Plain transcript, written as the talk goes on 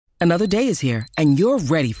Another day is here, and you're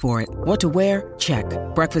ready for it. What to wear? Check.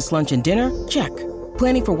 Breakfast, lunch, and dinner? Check.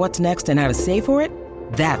 Planning for what's next and how to save for it?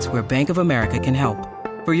 That's where Bank of America can help.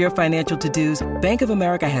 For your financial to-dos, Bank of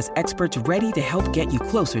America has experts ready to help get you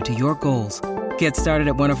closer to your goals. Get started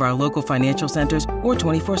at one of our local financial centers or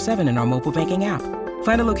 24/7 in our mobile banking app.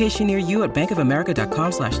 Find a location near you at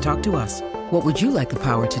bankofamerica.com/talktous. What would you like the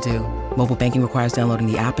power to do? Mobile banking requires downloading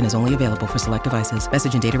the app and is only available for select devices.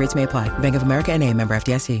 Message and data rates may apply. Bank of America N.A., member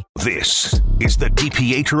FDIC. This is the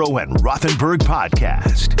DiPietro and Rothenberg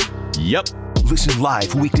podcast. Yep. Listen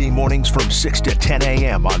live weekday mornings from 6 to 10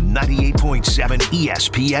 a.m. on 98.7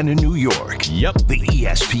 ESPN in New York. Yep. The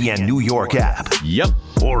ESPN New York app. Yep.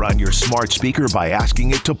 Or on your smart speaker by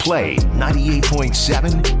asking it to play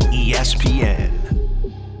 98.7 ESPN.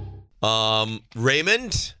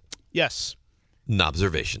 Raymond? Yes.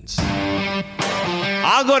 Nobservations.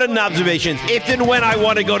 I'll go to Nobservations if and when I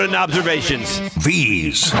want to go to Nobservations.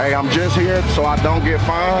 These Hey, I'm just here so I don't get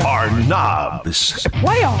fined. are knobs.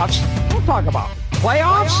 Playoffs? Don't talk about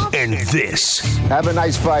playoffs. And this Have a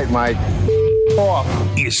nice fight, Mike. Off.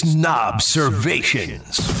 is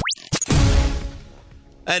Nobservations.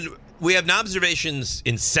 And we have Nobservations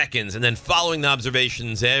in seconds, and then following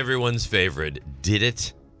Nobservations, everyone's favorite. Did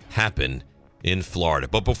it happen in Florida?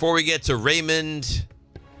 But before we get to Raymond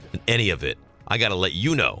and any of it, I got to let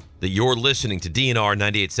you know that you're listening to DNR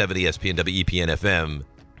 98.7 ESPN WEPN FM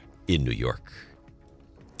in New York.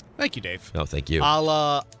 Thank you, Dave. Oh, thank you.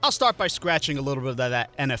 I'll start by scratching a little bit of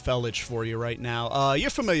that NFL itch for you right now.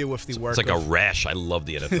 You're familiar with the work. It's like a rash. I love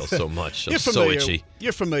the NFL so much. I'm so familiar, itchy.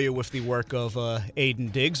 You're familiar with the work of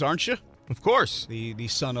Aiden Diggs, aren't you? Of course. The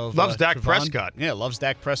son of Loves Dak Trevon. Prescott. Yeah, loves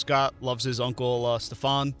Dak Prescott. Loves his uncle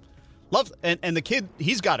Stephon. And the kid,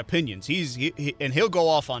 he's got opinions. And he'll go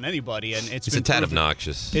off on anybody. And He's a tad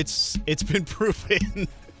obnoxious. It's been proven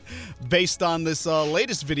based on this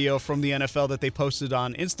latest video from the NFL that they posted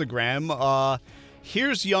on Instagram.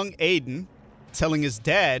 Here's young Aiden telling his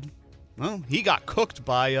dad, well, he got cooked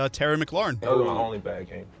by Terry McLaurin. That was my only bad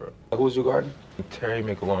game, bro. Who's your guard? Terry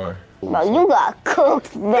McLaurin. Bro, you got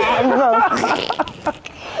cooked, man, bro.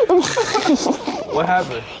 What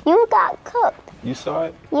happened? You got cooked. You saw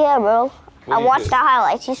it? Yeah, bro. What I he watched did? the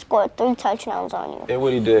highlights. He scored 3 touchdowns on you. And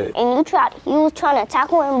what he did? And he was trying to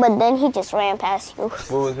tackle him, but then he just ran past you.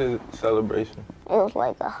 What was his celebration? It was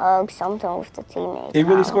like a hug, something with the teammates. He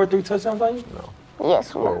really scored 3 touchdowns on you? No.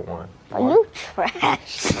 Yes, Or bro. one. Are you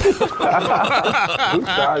trash? Whose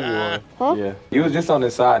side you on? Huh? Yeah. You was just on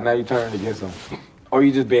his side, now you turned against him. Or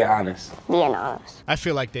you just being honest? Being honest. I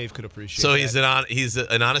feel like Dave could appreciate So that. he's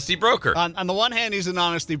an honesty broker. On the one hand, he's an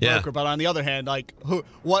honesty broker, Yeah. but on the other hand, like,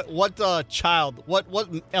 what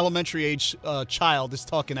elementary age child is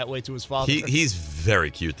talking that way to his father? He's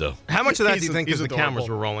very cute, though. How much of that do you He's- think he's is the adorable. cameras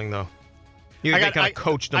were rolling, though? You think they kind of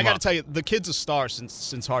coached him I got to up? tell you, the kid's a star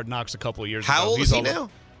since Hard Knocks a couple of years ago. How old is he now?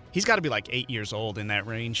 He's got to be like 8 years old in that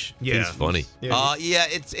range. Yeah. He's funny. Yeah.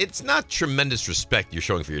 It's not tremendous respect you're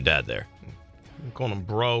showing for your dad there. I'm calling him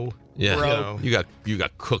bro. Yeah, Bro. you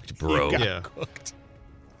got cooked, bro. He got Yeah. cooked.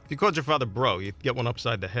 If you called your father bro, you'd get one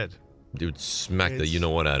upside the head. Dude, smack the It's- you know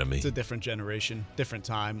what out of me. It's a different generation, different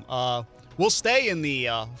time. We'll stay in the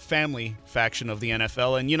family faction of the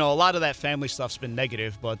NFL, and a lot of that family stuff's been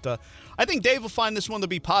negative, but I think Dave will find this one to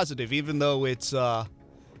be positive, even though it's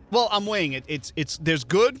I'm weighing it. It's there's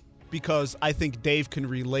good because I think Dave can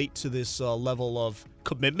relate to this level of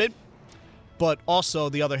commitment, but also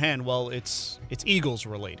the other hand, well, it's Eagles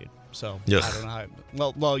related, so Ugh. I don't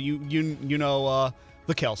know. Well, you know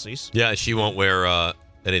the Kelseys. Yeah, she won't wear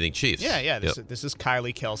anything Chiefs. Yeah. Yep. This is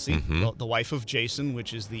Kylie Kelsey, Mhm. the wife of Jason,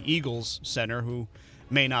 which is the Eagles center, who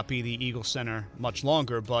may not be the Eagles center much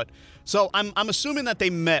longer. But so I'm assuming that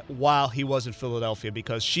they met while he was in Philadelphia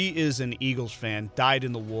because she is an Eagles fan, dyed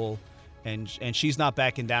in the wool, and she's not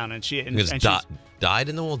backing down. And she Because and she's, died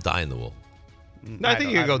in the wool, die in the wool. No, I think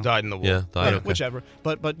you could go dyed in the wool. Yeah, dyed. Okay. Whichever.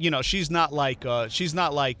 But she's not like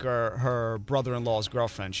her brother-in-law's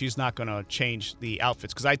girlfriend. She's not going to change the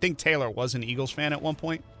outfits because I think Taylor was an Eagles fan at one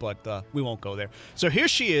point, but we won't go there. So here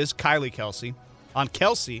she is, Kylie Kelsey, on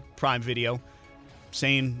Kelsey Prime Video,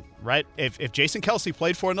 saying if Jason Kelsey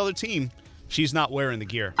played for another team, she's not wearing the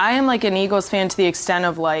gear. I am like an Eagles fan to the extent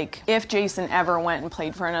of like, if Jason ever went and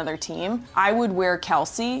played for another team, I would wear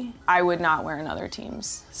Kelsey. I would not wear another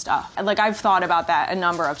team's stuff. Like, I've thought about that a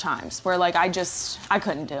number of times where like, I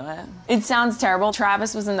couldn't do it. It sounds terrible.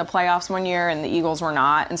 Travis was in the playoffs one year and the Eagles were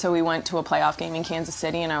not. And so we went to a playoff game in Kansas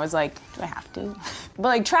City and I was like, do I have to? But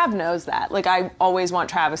like, Trav knows that. Like, I always want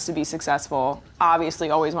Travis to be successful. Obviously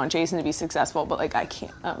always want Jason to be successful, but like, I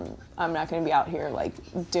can't, I'm not gonna be out here like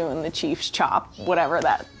doing the Chiefs chop, whatever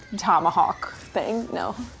that tomahawk thing,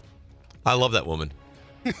 no. I love that woman.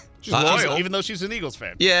 She's loyal. Even though she's an Eagles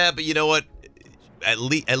fan. Yeah, but you know what? At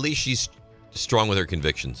least she's strong with her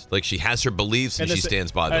convictions. Like, she has her beliefs and she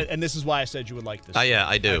stands by them. And this is why I said you would like this. Yeah,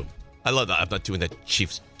 I do. I love that. I'm not doing that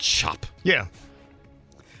Chiefs chop. Yeah.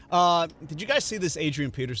 Did you guys see this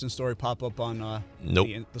Adrian Peterson story pop up on Nope.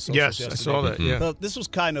 the socials Yes, yesterday? I saw that. Yeah. This was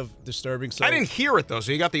kind of disturbing. So I didn't hear it, though.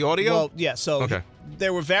 So you got the audio? Well, yeah. So Okay.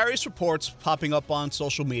 there were various reports popping up on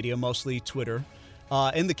social media, mostly Twitter,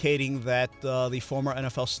 indicating that the former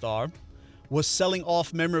NFL star was selling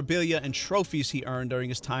off memorabilia and trophies he earned during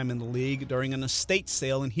his time in the league during an estate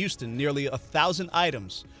sale in Houston. Nearly 1,000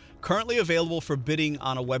 items currently available for bidding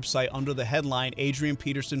on a website under the headline Adrian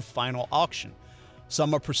Peterson Final Auction.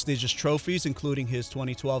 Some are prestigious trophies, including his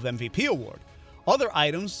 2012 MVP award. Other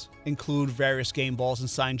items include various game balls and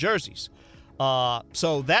signed jerseys.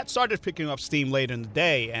 So that started picking up steam later in the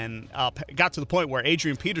day and got to the point where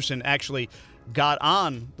Adrian Peterson actually got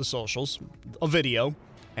on the socials, a video,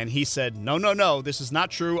 and he said, no, this is not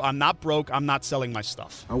true. I'm not broke. I'm not selling my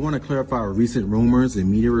stuff. I want to clarify recent rumors and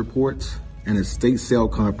media reports. An estate sale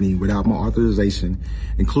company without my authorization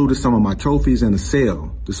included some of my trophies in the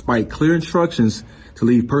sale, despite clear instructions to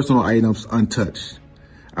leave personal items untouched.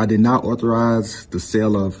 I did not authorize the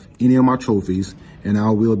sale of any of my trophies, and I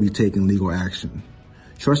will be taking legal action.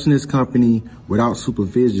 Trusting this company without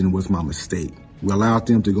supervision was my mistake. We allowed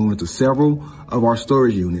them to go into several of our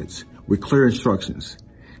storage units with clear instructions.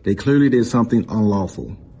 They clearly did something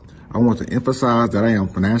unlawful. I want to emphasize that I am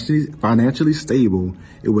financially stable.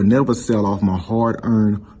 It would never sell off my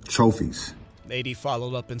hard-earned trophies. AD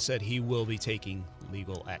followed up and said he will be taking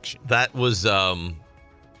legal action. That was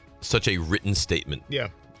such a written statement. Yeah.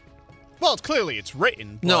 Well, clearly it's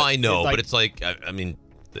written. No, I know, but it's like, I mean,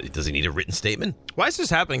 does he need a written statement? Why is this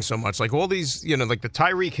happening so much? Like all these, like the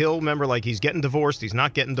Tyreek Hill, remember, like he's getting divorced, he's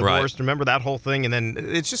not getting divorced. Right. Remember that whole thing? And then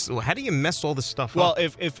it's just, how do you mess all this stuff up? Well,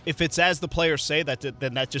 if it's as the players say,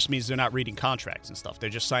 then that just means they're not reading contracts and stuff. They're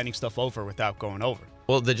just signing stuff over without going over.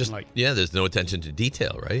 Well, they're just, there's no attention to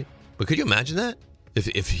detail, right? But could you imagine that?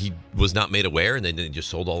 If he was not made aware and then they just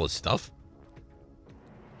sold all his stuff?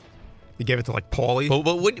 He gave it to, like, Paulie.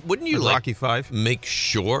 But wouldn't you, like, Rocky V? Make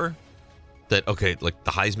sure that, okay, like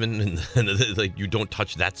the Heisman and like you don't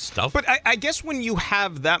touch that stuff? But I guess when you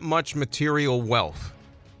have that much material wealth,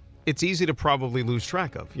 it's easy to probably lose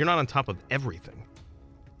track of. You're not on top of everything.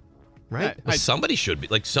 Right? Well, somebody should be.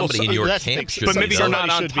 Like, somebody in your camp should be. But maybe you're not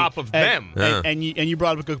on top of them. And you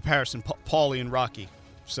brought up a good comparison, Paulie and Rocky.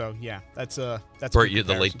 So, yeah, that's the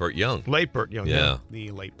late Burt Young. Late Burt Young, yeah.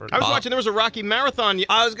 The late Burt I was watching, there was a Rocky Marathon.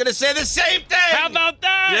 I was going to say the same thing. How about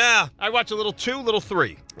that? Yeah. I watched a little 2, little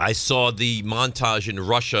 3. I saw the montage in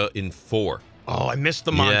Russia in 4. Oh, I missed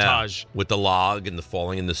the montage. With the log and the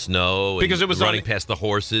falling in the snow. Because it was running past the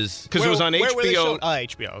horses. Because it was on HBO.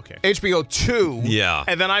 HBO, okay. HBO 2. Yeah.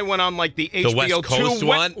 And then I went on like the HBO West Coast 2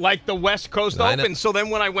 one? like the West Coast Open. So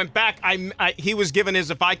then when I went back, he was given his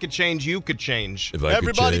if I could change, you could change.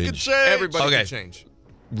 Everybody could change. Everybody could change.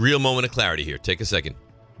 Real moment of clarity here. Take a second.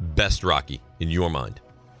 Best Rocky in your mind?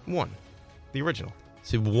 1. The original.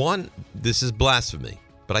 See, 1, this is blasphemy,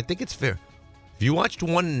 but I think it's fair. If you watched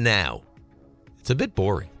 1 now, it's a bit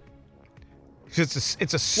boring. It's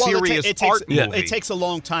a serious art movie. It takes a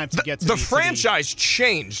long time to get to the franchise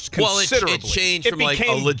changed considerably. Well, it changed from like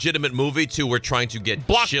a legitimate movie to we're trying to get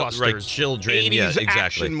blockbusters, children, 80s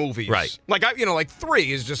action movies, right? Like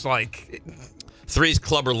 3 is just like 3's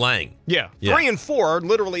Clubber Lang. Yeah. 3 and 4 are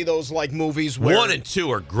literally those like movies where 1 and 2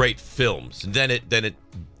 are great films, and then it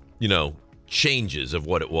changes of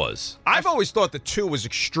what it was. I've always thought that 2 was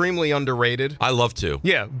extremely underrated. I love 2.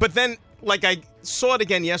 Yeah, but then like I saw it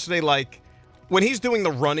again yesterday, like when he's doing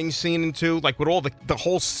the running scene in 2, like with all the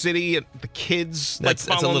whole city and the kids, that's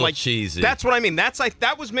a little cheesy. That's what I mean. That's like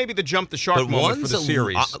that was maybe the jump the shark moment for the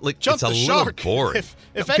series. It's a little boring.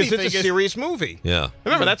 If anything, it's a serious movie. Yeah.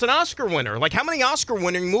 Remember, that's an Oscar winner. Like how many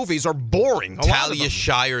Oscar-winning movies are boring? Talia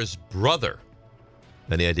Shire's brother.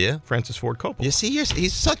 Any idea? Francis Ford Coppola. You see,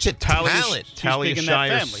 he's such a talent. Talia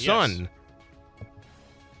Shire's son. Yes.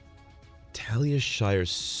 Talia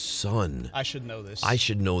Shire's son. I should know this. I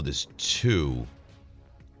should know this too.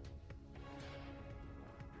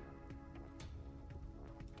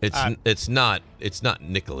 It's not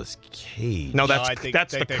Nicolas Cage. No, that's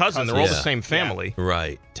the cousin. They're all the same family. Yeah.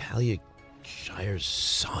 Right. Talia Shire's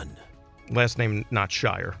son. Last name not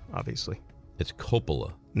Shire, obviously. It's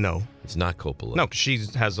Coppola. No. It's not Coppola. No, because she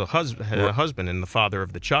has a husband, and the father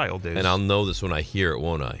of the child is. And I'll know this when I hear it,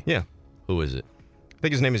 won't I? Yeah. Who is it? I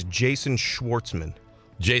think his name is Jason Schwartzman.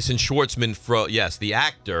 Jason Schwartzman, yes, the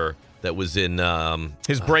actor that was in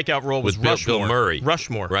his breakout role was Rushmore. Bill Murray.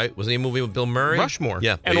 Rushmore, right? Wasn't he a movie with Bill Murray? Rushmore,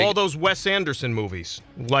 yeah, and all those Wes Anderson movies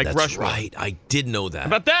like That's Rushmore. Right, I did know that. How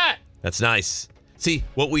about that? That's nice. See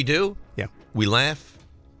what we do? Yeah, we laugh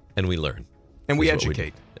and we learn and we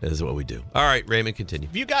educate. This is what we do. All right, Raymond, continue.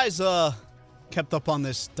 Have you guys kept up on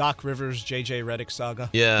this Doc Rivers, J.J. Redick saga?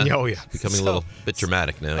 Yeah. Oh, yeah. It's becoming a little bit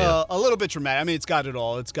dramatic now, yeah. A little bit dramatic. I mean, it's got it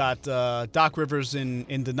all. It's got Doc Rivers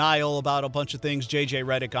in denial about a bunch of things, J.J.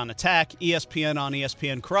 Redick on attack, ESPN on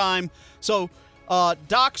ESPN crime. So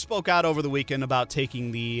Doc spoke out over the weekend about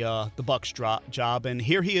taking the Bucs job, and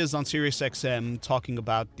here he is on SiriusXM talking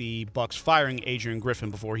about the Bucs firing Adrian Griffin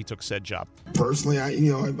before he took said job. Personally,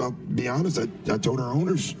 I'll be honest. I told our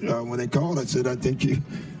owners when they called, I said, I think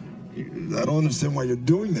I don't understand why you're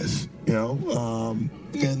doing this,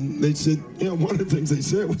 and they said, one of the things they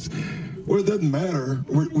said was, well, it doesn't matter.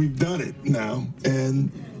 We've done it now,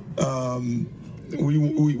 and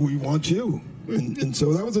we want you. And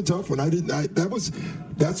so that was a tough one.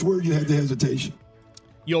 That's where you had the hesitation.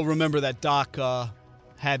 You'll remember that Doc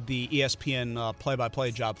had the ESPN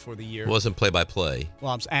play-by-play job for the year. It wasn't play-by-play.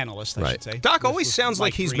 Well, I'm analyst, I should say. Doc always sounds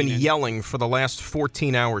like he's been yelling for the last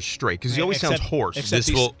 14 hours straight because he always sounds hoarse. Except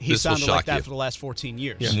he sounded like that for the last 14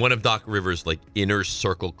 years. Yeah. One of Doc Rivers' inner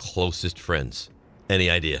circle closest friends. Any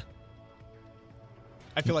idea?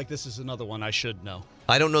 I feel like this is another one I should know.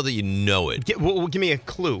 I don't know that you know it. Give me a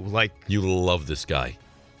clue. You love this guy.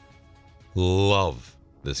 Love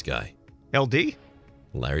this guy. LD?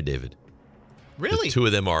 Larry David. Really? The two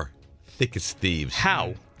of them are thick as thieves.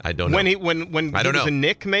 How? I don't know. When he was a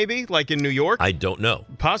Knick, maybe, like in New York. I don't know.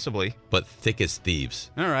 Possibly, but thick as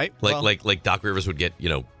thieves. All right. Like Doc Rivers would get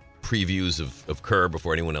previews of Kerr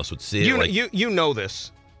before anyone else would see it. You know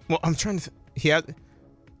this. Well, I'm trying to.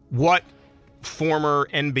 What former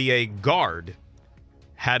NBA guard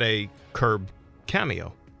had a Curb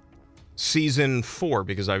cameo? Season 4,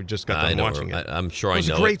 because I just got done watching it. I'm sure I know it.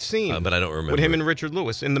 It was a great scene. But I don't remember. With him and Richard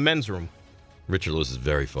Lewis in the men's room. Richard Lewis is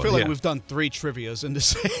very funny. I feel like we've done 3 trivias in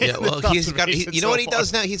this. Yeah, well, he's got. You know what he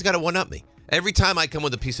does now? He's got to one-up me. Every time I come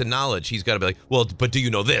with a piece of knowledge, he's got to be like, well, but do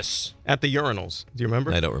you know this? At the urinals. Do you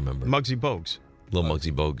remember? I don't remember. Muggsy Bogues. Little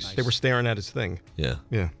Muggsy Bogues. Nice. They were staring at his thing. Yeah.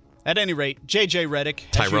 Yeah. At any rate, J.J. Redick,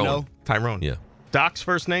 Tyrone. as you know. Tyrone. Yeah. Doc's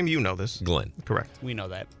first name, you know this. Glenn. Correct. We know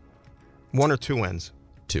that. 1 or 2 N's?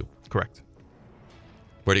 2. Correct.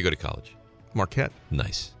 Where do you go to college? Marquette.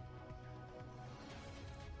 Nice.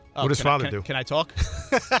 What does father do? Can I talk?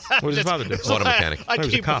 What does his father do? Auto mechanic. I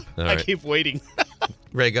was a cop. keep waiting.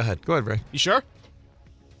 Ray, go ahead. Go ahead, Ray. You sure?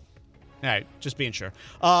 All right, just being sure.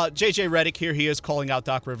 J.J. Redick, here he is calling out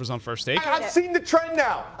Doc Rivers on First Take. I've seen the trend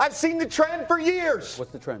now. I've seen the trend for years.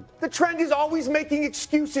 What's the trend? The trend is always making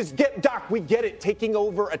excuses. Doc, we get it. Taking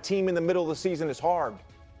over a team in the middle of the season is hard.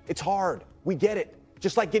 It's hard. We get it.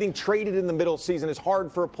 Just like getting traded in the middle of the season is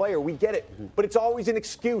hard for a player. We get it. Mm-hmm. But it's always an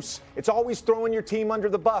excuse. It's always throwing your team under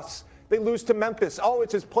the bus. They lose to Memphis. Oh,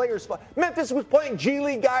 it's his players' fault. Memphis was playing G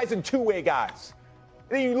League guys and two-way guys.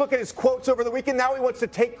 And then you look at his quotes over the weekend. Now he wants to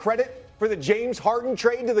take credit for the James Harden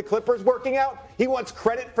trade to the Clippers working out. He wants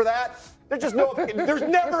credit for that. There's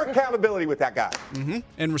never accountability with that guy. Mm-hmm.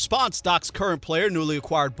 In response, Doc's current player, newly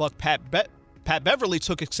acquired Buck Pat Beverly,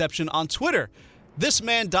 took exception on Twitter. This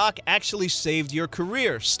man, Doc, actually saved your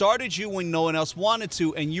career. Started you when no one else wanted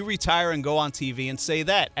to, and you retire and go on TV and say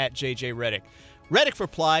that, at J.J. Redick. Redick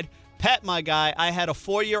replied, Pat, my guy, I had a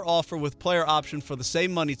 4-year offer with player option for the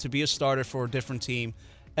same money to be a starter for a different team.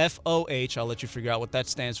 FOH, I'll let you figure out what that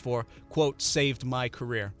stands for, quote, saved my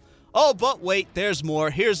career. Oh, but wait, there's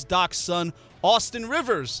more. Here's Doc's son, Austin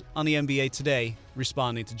Rivers, on the NBA Today,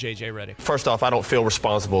 responding to J.J. Redick. First off, I don't feel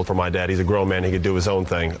responsible for my dad. He's a grown man. He could do his own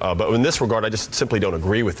thing. But in this regard, I just simply don't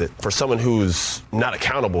agree with it. For someone who's not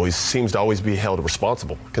accountable, he seems to always be held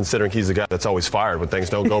responsible, considering he's the guy that's always fired when things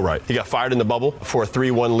don't go right. He got fired in the bubble for a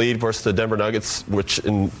 3-1 lead versus the Denver Nuggets, which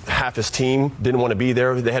in half his team didn't want to be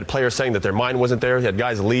there. They had players saying that their mind wasn't there. He had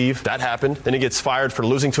guys leave. That happened. Then he gets fired for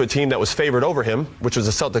losing to a team that was favored over him, which was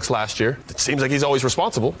the Celtics last year. It seems like he's always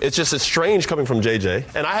responsible. It's strange coming from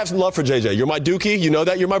JJ. And I have some love for JJ. You're my dookie. You know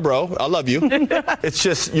that. You're my bro. I love you. It's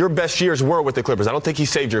just your best years were with the Clippers. I don't think he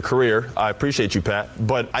saved your career. I appreciate you, Pat.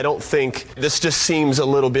 But I don't think this just seems a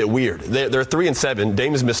little bit weird. They're 3-7.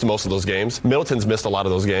 Dame has missed most of those games. Middleton's missed a lot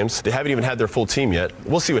of those games. They haven't even had their full team yet.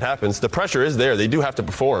 We'll see what happens. The pressure is there. They do have to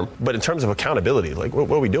perform. But in terms of accountability, what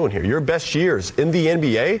are we doing here? Your best years in the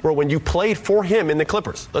NBA were when you played for him in the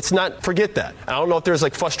Clippers. Let's not forget that. I don't know if there's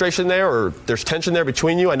frustration there or there's tension there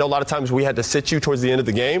between you. I know a lot of times we had to sit you towards the end of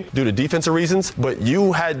the game due to defensive reasons. years, but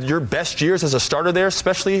you had your best years as a starter there,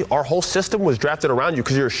 especially our whole system was drafted around you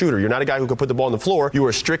because you're a shooter. You're not a guy who could put the ball on the floor. You were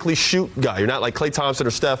a strictly shoot guy. You're not like Klay Thompson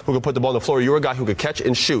or Steph who could put the ball on the floor. You were a guy who could catch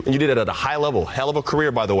and shoot, and you did it at a high level. Hell of a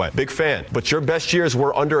career, by the way. Big fan. But your best years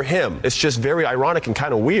were under him. It's just very ironic and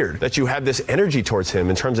kind of weird that you have this energy towards him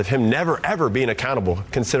in terms of him never, ever being accountable,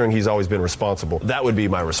 considering he's always been responsible. That would be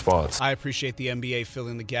my response. I appreciate the NBA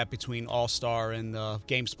filling the gap between All-Star and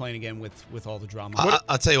games playing again with all the drama.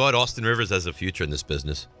 I'll tell you what, Austin Rivers has a future in this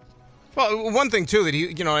business. Well, one thing, too,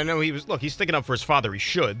 that I know he's sticking up for his father. He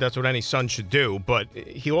should. That's what any son should do. But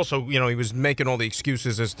he also, he was making all the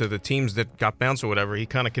excuses as to the teams that got bounced or whatever. He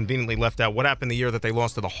kind of conveniently left out what happened the year that they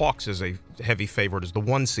lost to the Hawks as a heavy favorite as the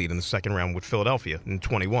 1 seed in the second round with Philadelphia in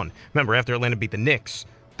 21. Remember, after Atlanta beat the Knicks,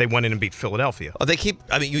 they went in and beat Philadelphia. Oh, they keep,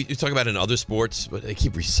 you talk about it in other sports, but they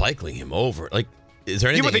keep recycling him over. Like, is there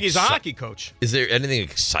anything? You would think he's a hockey coach. Is there anything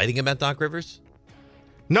exciting about Doc Rivers?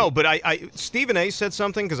 No, but Stephen A. said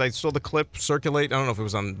something because I saw the clip circulate. I don't know if it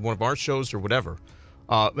was on one of our shows or whatever.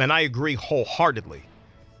 And I agree wholeheartedly.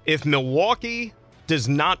 If Milwaukee does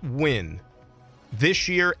not win this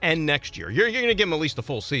year and next year, you're going to give him at least a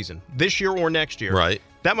full season. This year or next year. Right.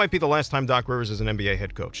 That might be the last time Doc Rivers is an NBA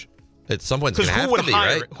head coach. At some point, it's going to have to be,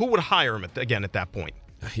 right? Who would hire him again at that point?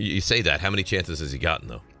 You say that. How many chances has he gotten,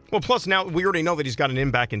 though? Well, plus now we already know that he's got an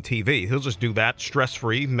in back in TV. He'll just do that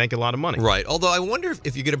stress-free, make a lot of money. Right. Although I wonder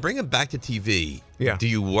if you're going to bring him back to TV, do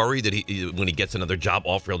you worry that when he gets another job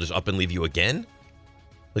offer, he'll just up and leave you again?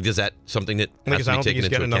 Like, is that something that has to be taken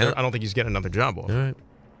into account? I don't think he's getting another job offer. All right.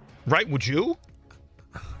 Right, would you?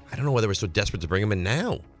 I don't know why they were so desperate to bring him in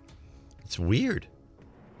now. It's weird.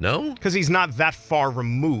 No? Because he's not that far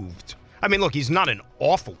removed. I mean, look, he's not an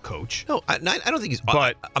awful coach. No, I don't think he's.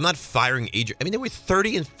 But I'm not firing Adrian. I mean, they were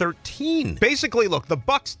 30-13. Basically, look, the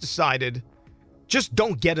Bucks decided just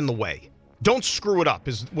don't get in the way. Don't screw it up,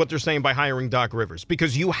 is what they're saying by hiring Doc Rivers,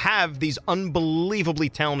 because you have these unbelievably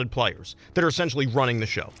talented players that are essentially running the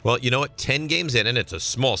show. Well, you know what? 10 games in, and it's a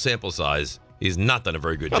small sample size. He's not done a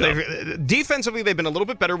very good job. Defensively, they've been a little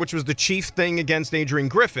bit better, which was the chief thing against Adrian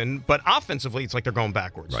Griffin. But offensively, it's like they're going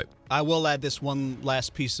backwards. Right. I will add this one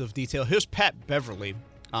last piece of detail. Here's Pat Beverly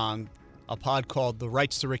on a pod called The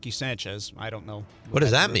Rights to Ricky Sanchez. I don't know. What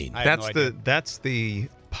does that mean? That's the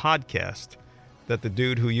podcast that the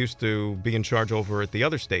dude who used to be in charge over at the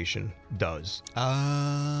other station does.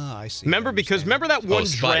 I see. Remember that one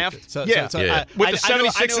draft? With the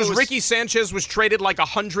 76ers, Ricky Sanchez was traded like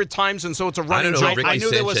 100 times, and so it's a running joke. I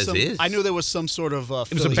knew there was some sort of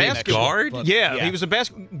it was a basketball guard? Yeah, he was a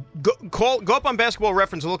go up on Basketball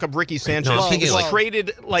Reference and look up Ricky Sanchez. He was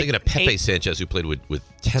traded like thinking of Pepe Sanchez, who played with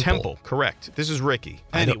Temple. Correct. This is Ricky.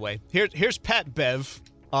 Anyway, here's Pat Bev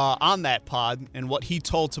on that pod, and what he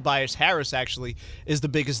told Tobias Harris actually is the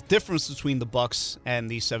biggest difference between the Bucks and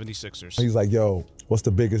the 76ers. He's like, yo, what's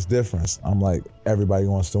the biggest difference? I'm like, everybody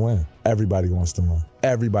wants to win. Everybody wants to win.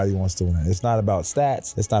 Everybody wants to win. It's not about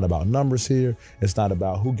stats. It's not about numbers here. It's not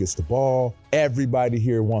about who gets the ball. Everybody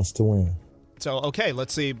here wants to win. So, okay,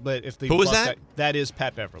 let's see. But if the Who was Bucks, that? That is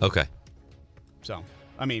Pat Beverly. Okay. So,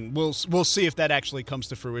 I mean, we'll see if that actually comes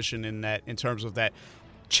to fruition in terms of that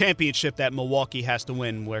championship that Milwaukee has to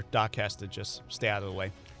win, where Doc has to just stay out of the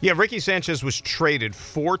way. Yeah, Ricky Sanchez was traded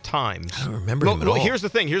 4 times. I don't remember him at all. Here's the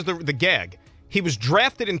thing. Here's the gag. He was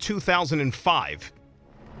drafted in 2005.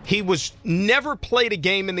 He was never played a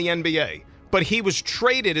game in the NBA, but he was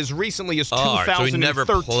traded as recently as 2013. So he never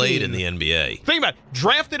played in the NBA. Think about it.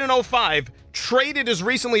 Drafted in 05, traded as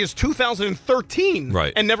recently as 2013,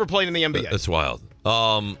 right, and never played in the NBA. That's wild.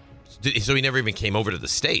 So he never even came over to the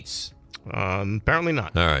States. Apparently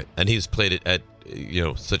not. All right, and he's played it at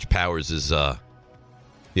such powers as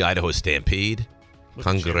the Idaho Stampede,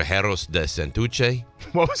 Cangrejeros de Santurce.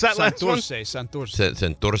 What was that last one?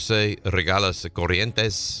 Santurce, Regalas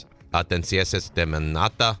Corrientes, Atencieses de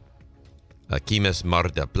Manata, Quimes Mar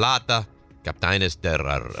de Plata, Captaines de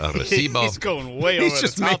Arecibo. He's going way over the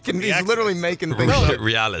top. He's literally making things up.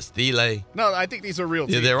 Real Estile. No, I think these are real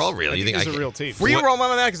teams. Yeah, they're all real. You think these are real teams? Will you roll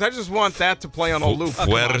on that? Because I just want that to play on a loop.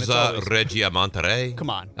 Fuerza Regia Monterrey. Come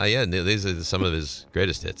on. Yeah, these are some of his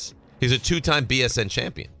greatest hits. He's a 2-time BSN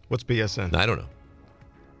champion. What's BSN? I don't know.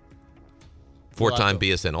 4-time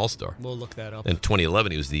BSN All-Star. We'll look that up. In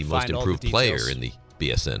 2011, he was the most improved player in the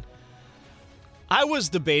BSN. I was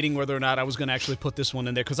debating whether or not I was going to actually put this one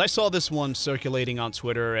in there because I saw this one circulating on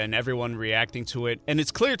Twitter and everyone reacting to it. And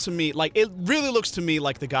it's clear to me, like, it really looks to me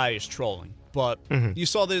like the guy is trolling. But you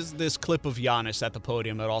saw this clip of Giannis at the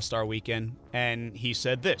podium at All-Star Weekend, and he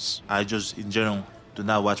said this. I just, in general, do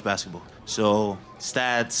not watch basketball. So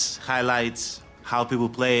stats, highlights, how people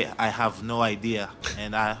play, I have no idea.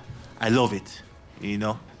 And I love it,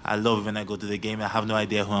 I love when I go to the game. I have no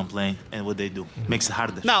idea who I'm playing and what they do. Makes it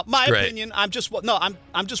harder. Now, my opinion, I'm just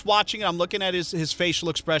watching it. I'm looking at his facial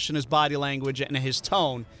expression, his body language, and his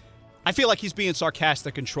tone. I feel like he's being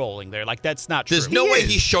sarcastic and trolling there. Like, that's not true. There's no way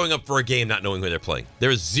he's showing up for a game not knowing who they're playing. There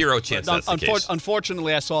is zero chance that's the case.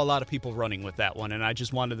 Unfortunately, I saw a lot of people running with that one, and I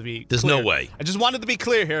just wanted to be There's clear. no way. I just wanted to be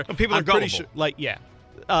clear here. People are pretty gullible. sure,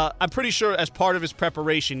 I'm pretty sure as part of his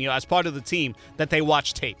preparation, as part of the team, that they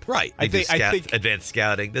watch tape. Right. I think advanced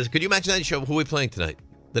scouting. Could you imagine that show? Who are we playing tonight?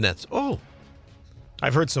 The Nets. Oh.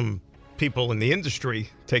 I've heard some people in the industry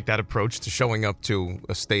take that approach to showing up to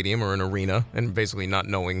a stadium or an arena and basically not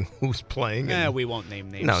knowing who's playing. We won't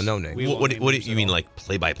name names. No names. What do you mean, like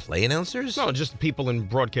play-by-play announcers? No, just people in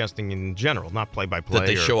broadcasting in general, not play-by-play. That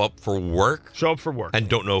they show up for work? Show up for work. And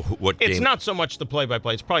don't know what game? It's not so much the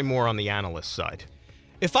play-by-play. It's probably more on the analyst side.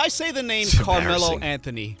 If I say the name Carmelo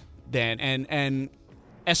Anthony, Dan, and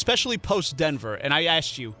especially post-Denver, and I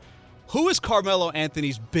asked you, who is Carmelo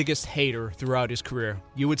Anthony's biggest hater throughout his career?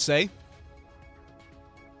 You would say?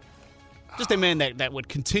 Just a man that would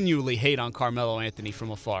continually hate on Carmelo Anthony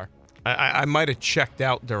from afar. I might have checked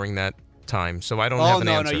out during that time, so I don't have an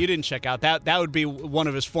answer. No, you didn't check out. That would be one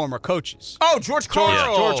of his former coaches. Oh, George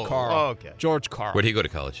Karl. George Karl. Oh, okay. George Karl. Where did he go to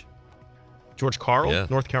college? George Karl? Yeah.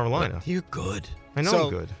 North Carolina. What? You're good. I know I'm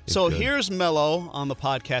good. So here's Melo on the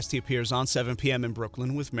podcast he appears on, 7 p.m. in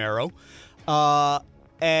Brooklyn with Mero.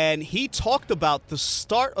 And he talked about the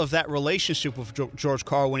start of that relationship with George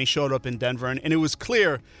Karl when he showed up in Denver. And it was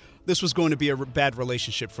clear this was going to be a bad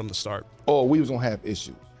relationship from the start. Oh, we was going to have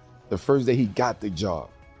issues. The first day he got the job.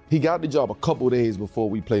 He got the job a couple days before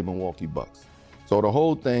we played Milwaukee Bucks. So the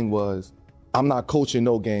whole thing was, I'm not coaching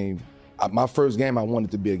no game. My first game, I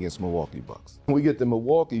wanted to be against Milwaukee Bucks. When we get to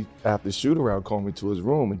Milwaukee, after shoot-around, call me to his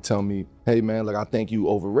room and tell me, hey, man, I think you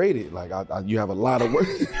overrated. You have a lot of work.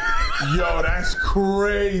 Yo, that's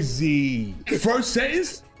crazy. First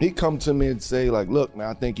sentence? He come to me and say, look, man,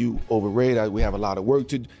 I think you overrated. We have a lot of work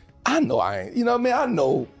to do. I know I ain't. You know what I mean? I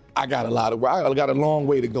know I got a lot of work. I got a long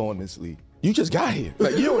way to go in this league. You just got here.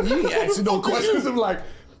 You ain't asking no questions of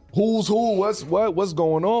who's who, what's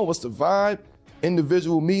going on, what's the vibe.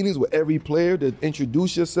 Individual meetings with every player to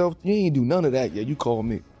introduce yourself. You ain't do none of that yet. You called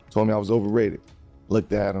me. Told me I was overrated.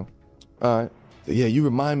 Looked at him. All right. So, yeah, you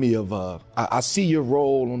remind me of, I see your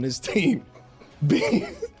role on this team.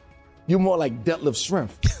 You're more like Detlef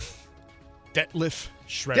Schrempf. Detlef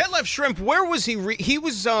Schrempf. Detlef Schrempf, where was he? He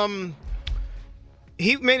was,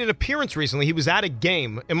 he made an appearance recently. He was at a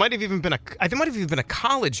game. It might have even been a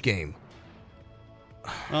college game.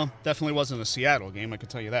 Well, definitely wasn't a Seattle game, I can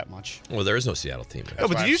tell you that much. Well, there is no Seattle team. No,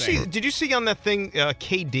 but did you see on that thing,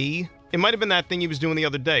 KD? It might have been that thing he was doing the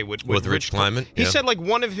other day with Rich Kleiman. He said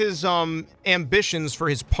one of his ambitions for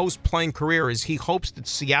his post-playing career is he hopes that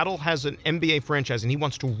Seattle has an NBA franchise and he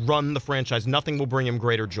wants to run the franchise. Nothing will bring him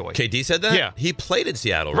greater joy. KD said that? Yeah. He played in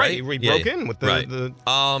Seattle, right? He broke in with the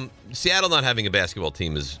Seattle not having a basketball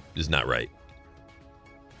team is not right.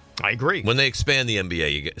 I agree. When they expand the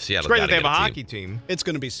NBA, Seattle. It's great that they have a hockey team. It's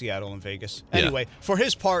going to be Seattle and Vegas. Anyway, for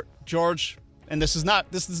his part, George, and this does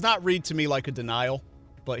not read to me like a denial,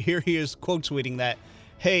 but here he is quote tweeting that,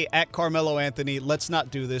 "Hey, at Carmelo Anthony, let's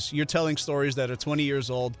not do this. You're telling stories that are 20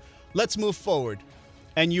 years old. Let's move forward.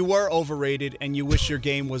 And you were overrated, and you wish your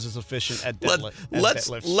game was as efficient at Detlef.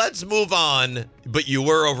 Let's move on. But you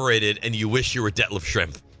were overrated, and you wish you were Detlef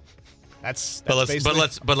Schrempf.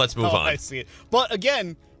 But let's move on. I see it. But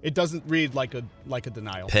again, it doesn't read like a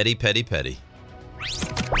denial. Petty.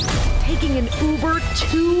 Taking an Uber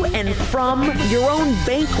to and from your own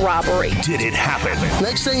bank robbery. Did it happen?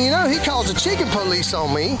 Next thing you know, he calls the chicken police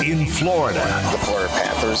on me. In Florida. The Florida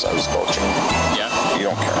Panthers, I was coaching. Yeah? You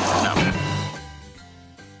don't care?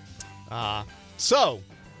 No. So,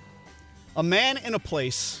 a man in a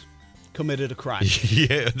place committed a crime.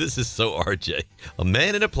 Yeah, this is so RJ. A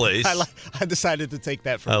man in a place. I decided to take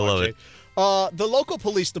that from RJ. I love it. The local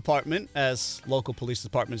police department, as local police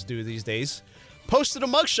departments do these days, posted a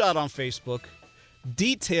mugshot on Facebook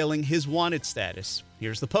detailing his wanted status.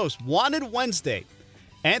 Here's the post. Wanted Wednesday.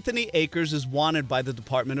 Anthony Akers is wanted by the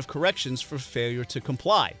Department of Corrections for failure to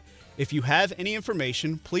comply. If you have any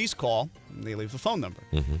information, please call. And they leave the phone number.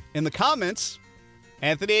 Mm-hmm. In the comments,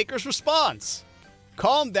 Anthony Akers responds,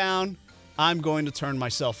 "Calm down. I'm going to turn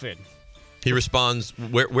myself in." He responds,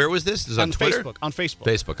 where was this? Is it on Twitter? On Facebook.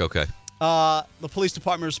 Facebook, okay. The police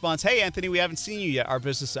department responds, "Hey, Anthony, we haven't seen you yet. Our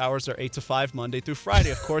business hours are 8 to 5, Monday through Friday.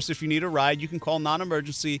 Of course, if you need a ride, you can call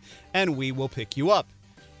non-emergency, and we will pick you up."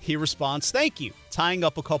 He responds, "Thank you. Tying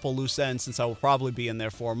up a couple loose ends since I will probably be in there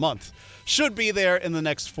for a month. Should be there in the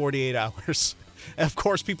next 48 hours. And of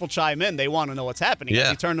course, people chime in. They want to know what's happening. Yeah.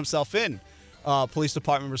 He turned himself in. Police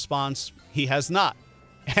department response, he has not.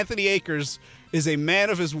 Anthony Akers is a man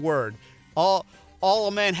of his word. All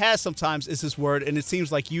a man has sometimes is his word, and it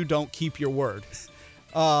seems like you don't keep your word.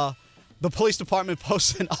 The police department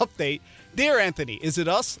posts an update. Dear Anthony, is it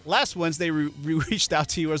us? Last Wednesday, we reached out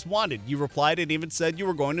to you as wanted. You replied and even said you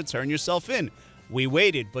were going to turn yourself in. We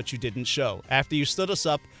waited, but you didn't show. After you stood us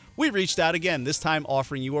up, we reached out again, this time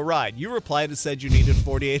offering you a ride. You replied and said you needed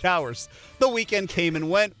 48 hours. The weekend came and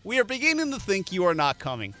went. We are beginning to think you are not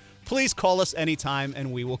coming. Please call us anytime,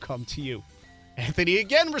 and we will come to you. Anthony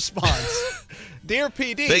again responds, Dear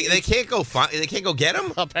PD. They can't go they can't go get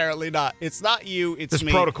him? Apparently not. It's not you, it's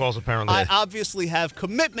me. There's protocols, apparently. I obviously have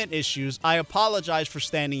commitment issues. I apologize for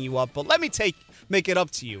standing you up, but let me make it up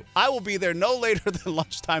to you. I will be there no later than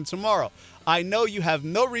lunchtime tomorrow. I know you have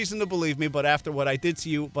no reason to believe me, but after what I did to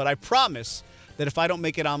you, but I promise that if I don't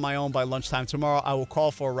make it on my own by lunchtime tomorrow, I will call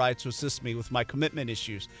for a ride to assist me with my commitment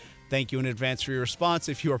issues. Thank you in advance for your response.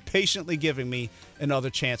 If you are patiently giving me another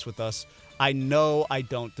chance with us, I know I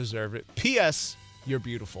don't deserve it. P.S. You're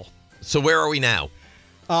beautiful. So where are we now?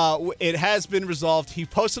 It has been resolved. He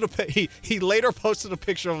posted he later posted a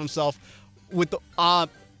picture of himself with the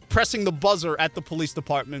pressing the buzzer at the police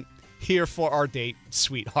department. Here for our date,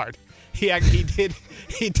 sweetheart. He did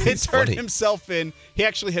turn himself in. He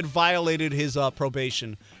actually had violated his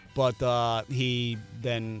probation, but he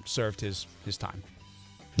then served his time.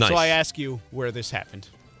 Nice. So I ask you where this happened.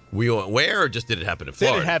 Where, or just did it happen in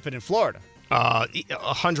Florida? Did it happen in Florida?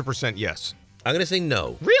 100% yes. I'm going to say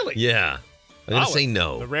no. Really? Yeah. I'm going to say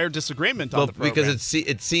no. The rare disagreement on the program. Because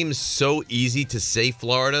it seems so easy to say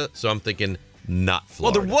Florida, so I'm thinking not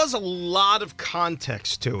Florida. Well, there was a lot of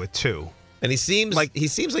context to it, too. And he seems like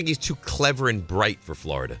he's too clever and bright for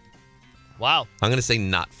Florida. Wow. I'm going to say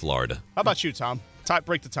not Florida. How about you, Tom?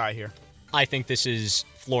 Break the tie here. I think this is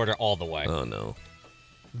Florida all the way. Oh, no.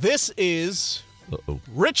 This is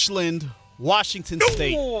Richland, Washington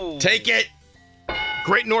State. Take it.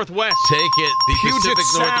 Great Northwest. Take it. The Puget Pacific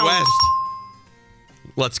Sound. Northwest.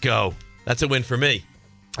 Let's go. That's a win for me.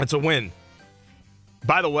 That's a win.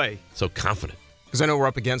 By the way. So confident. Because I know we're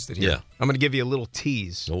up against it here. Yeah. I'm going to give you a little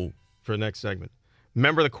tease for the next segment.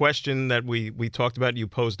 Remember the question that we talked about, you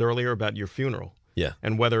posed earlier about your funeral? Yeah.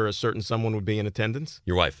 And whether a certain someone would be in attendance?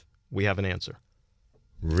 Your wife. We have an answer.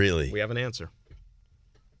 Really? We have an answer.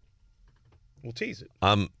 We'll tease it.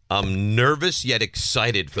 I'm nervous yet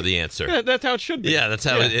excited for the answer. Yeah, that's how it should be. Yeah, that's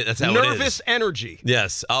how it is. Nervous energy.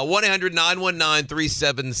 Yes.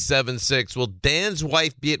 1-800-919-3776. Will Dan's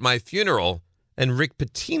wife be at my funeral? And Rick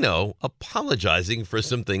Pitino apologizing for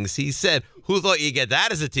some things he said. Who thought you'd get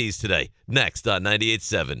that as a tease today? Next on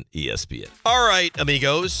 98.7 ESPN. All right,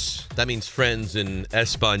 amigos. That means friends in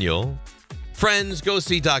Espanol. Friends, go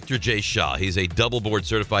see Dr. Jay Shah. He's a double board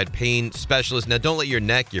certified pain specialist. Now, don't let your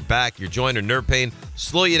neck, your back, your joint, or nerve pain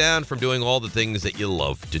slow you down from doing all the things that you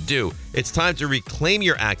love to do. It's time to reclaim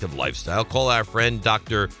your active lifestyle. Call our friend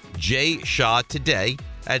Dr. Jay Shah today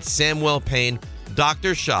at Samwell Pain.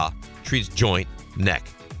 Dr. Shah treats joint, neck,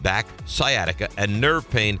 back, sciatica, and nerve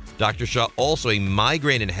pain. Dr. Shah also a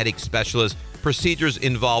migraine and headache specialist. Procedures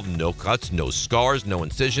involve no cuts, no scars, no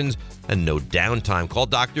incisions, and no downtime. Call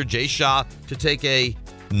Dr. Jay Shah to take a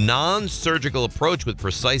non-surgical approach with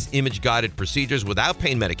precise image-guided procedures without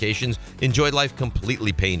pain medications. Enjoy life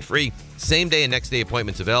completely pain-free. Same-day and next-day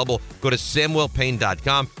appointments available. Go to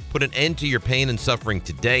SamwellPain.com. Put an end to your pain and suffering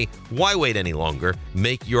today. Why wait any longer?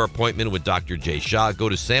 Make your appointment with Dr. Jay Shah. Go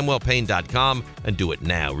to SamwellPain.com and do it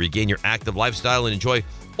now. Regain your active lifestyle and enjoy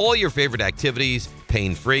all your favorite activities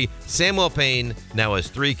pain-free. Samwell Pain now has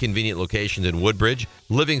 3 convenient locations in Woodbridge,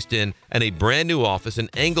 Livingston, and a brand new office in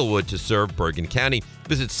Englewood to serve Bergen County.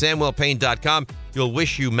 Visit SamwellPain.com. You'll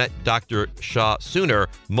wish you met Dr. Shah sooner.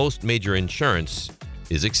 Most major insurance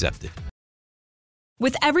is accepted.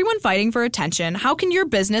 With everyone fighting for attention, how can your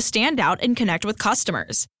business stand out and connect with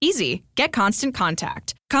customers? Easy. Get Constant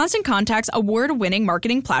Contact. Constant Contact's award-winning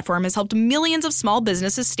marketing platform has helped millions of small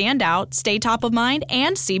businesses stand out, stay top of mind,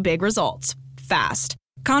 and see big results fast.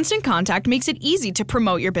 Constant Contact makes it easy to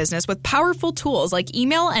promote your business with powerful tools like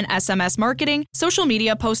email and SMS marketing, social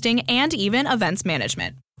media posting, and even events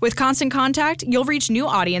management. With Constant Contact, you'll reach new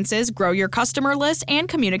audiences, grow your customer list, and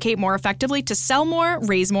communicate more effectively to sell more,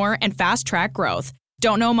 raise more, and fast-track growth.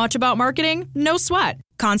 Don't know much about marketing? No sweat.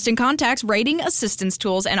 Constant Contact's writing assistance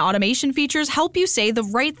tools and automation features help you say the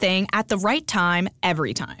right thing at the right time,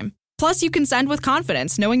 every time. Plus, you can send with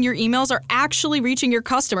confidence, knowing your emails are actually reaching your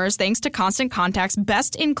customers thanks to Constant Contact's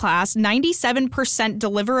best-in-class 97%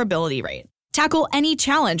 deliverability rate. Tackle any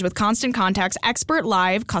challenge with Constant Contact's expert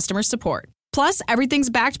live customer support. Plus, everything's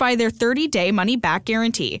backed by their 30-day money-back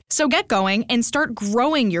guarantee. So get going and start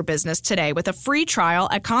growing your business today with a free trial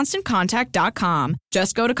at ConstantContact.com.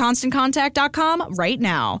 Just go to ConstantContact.com right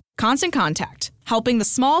now. Constant Contact, helping the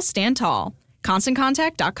small stand tall.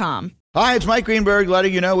 ConstantContact.com. Hi, it's Mike Greenberg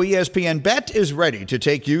letting you know ESPN Bet is ready to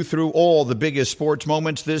take you through all the biggest sports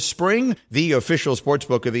moments this spring. The official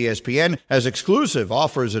sportsbook of ESPN has exclusive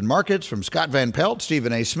offers and markets from Scott Van Pelt,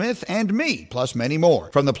 Stephen A. Smith, and me, plus many more.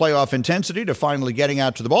 From the playoff intensity to finally getting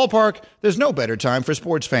out to the ballpark, there's no better time for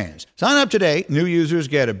sports fans. Sign up today. New users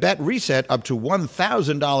get a bet reset up to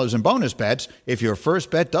 $1,000 in bonus bets if your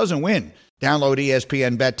first bet doesn't win. Download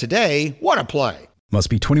ESPN Bet today. What a play. Must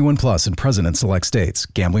be 21 plus and present in select states.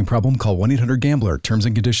 Gambling problem? Call 1-800-GAMBLER. Terms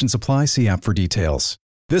and conditions apply. See app for details.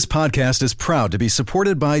 This podcast is proud to be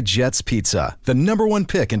supported by Jets Pizza, the #1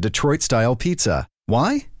 pick in Detroit-style pizza.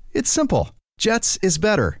 Why? It's simple. Jets is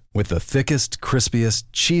better. With the thickest, crispiest,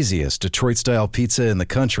 cheesiest Detroit-style pizza in the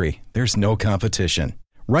country, there's no competition.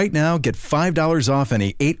 Right now, get $5 off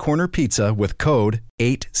any 8-corner pizza with code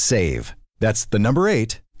 8SAVE. That's the number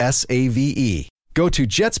 8, SAVE. Go to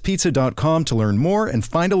jetspizza.com to learn more and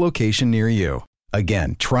find a location near you.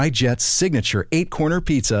 Again, try Jet's signature 8-corner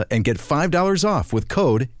pizza and get $5 off with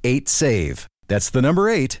code 8SAVE. That's the number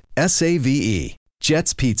 8, SAVE.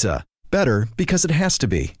 Jet's Pizza. Better because it has to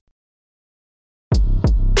be.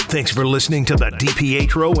 Thanks for listening to the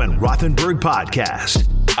DiPietro and Rothenberg podcast.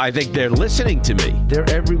 I think they're listening to me. They're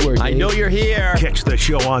everywhere, Dave. I know you're here. Catch the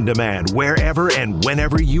show on demand wherever and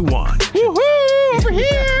whenever you want. Woohoo! Over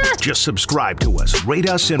here! Just subscribe to us, rate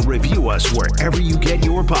us, and review us wherever you get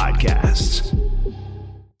your podcasts.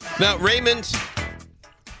 Now, Raymond,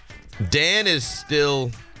 Dan is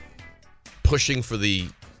still pushing for the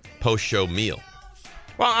post-show meal.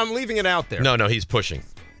 Well, I'm leaving it out there. No, he's pushing.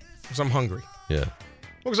 Because I'm hungry. Yeah.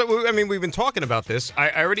 Well, I mean, we've been talking about this.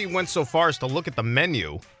 I already went so far as to look at the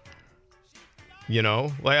menu. You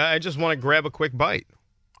know? Like, I just want to grab a quick bite.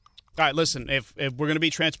 All right, listen, if we're going to be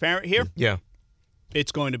transparent here, yeah,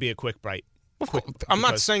 it's going to be a quick bite. I'm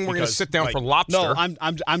not saying we're going to sit down for lobster. No,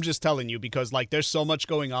 I'm just telling you because like there's so much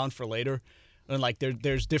going on for later, and like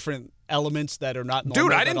there's different elements that are not normal.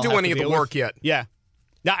 Dude, I didn't do any of the work yet. Yeah,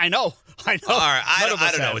 I know. All right, I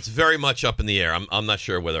don't know. It's very much up in the air. I'm not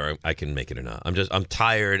sure whether I can make it or not. I'm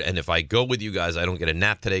tired, and if I go with you guys, I don't get a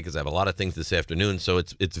nap today because I have a lot of things this afternoon. So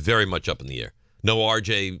it's very much up in the air. No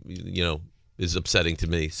RJ, is upsetting to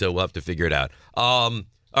me. So we'll have to figure it out. All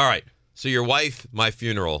right. So your wife, my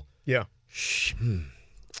funeral. Yeah.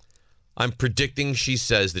 I'm predicting she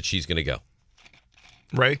says that she's going to go.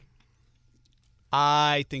 Ray?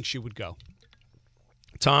 I think she would go.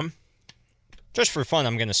 Tom? Just for fun,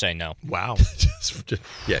 I'm going to say no. Wow.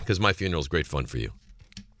 Yeah, because my funeral is great fun for you.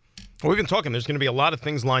 Well, we've been talking. There's going to be a lot of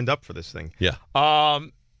things lined up for this thing. Yeah.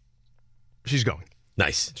 She's going.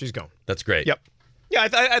 Nice. She's going. That's great. Yep. Yeah,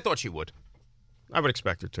 I thought she would. I would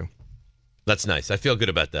expect her to. That's nice. I feel good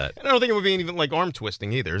about that. I don't think it would be even like arm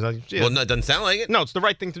twisting either. Well, no, it doesn't sound like it. No, it's the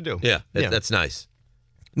right thing to do. Yeah, that's nice.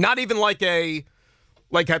 Not even like had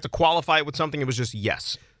to qualify it with something. It was just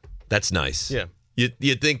yes. That's nice. Yeah.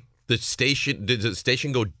 You think did the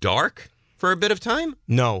station go dark for a bit of time?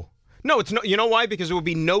 No, it's no. You know why? Because it would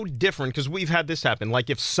be no different. Because we've had this happen. Like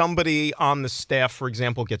if somebody on the staff, for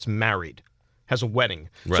example, gets married, has a wedding.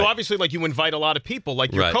 Right. So obviously, like you invite a lot of people,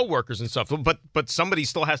 like your right. coworkers and stuff. But somebody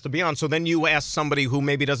still has to be on. So then you ask somebody who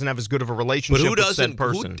maybe doesn't have as good of a relationship with said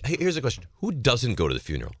person. Here's a question: who doesn't go to the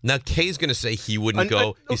funeral? Now Kay's going to say he wouldn't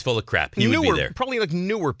go. He's full of crap. He would be there. Probably like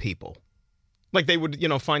newer people. Like they would,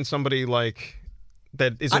 find somebody like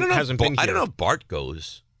that hasn't been here. I don't know if Bart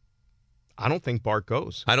goes. I don't think Bart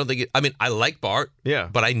goes. I don't think I mean, I like Bart. Yeah.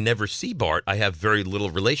 But I never see Bart. I have very little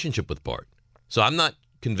relationship with Bart. So I'm not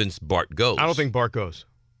convinced Bart goes. I don't think Bart goes.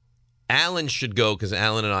 Alan should go because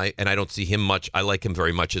Alan and I don't see him much. I like him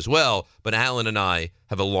very much as well. But Alan and I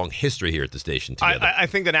have a long history here at the station together. I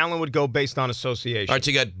think that Alan would go based on association. All right,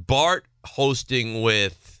 so you got Bart hosting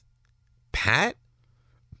with Pat.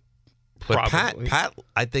 But Probably. Pat,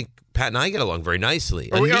 I think Pat and I get along very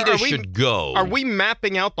nicely. Anita should go. Are we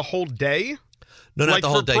mapping out the whole day? No, not like the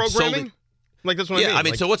whole for day. Programming? Like that's what I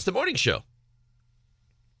mean. So what's the morning show?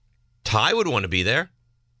 Ty would want to be there.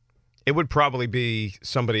 It would probably be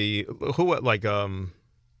somebody who, like,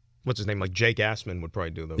 what's his name? Like Jake Assman would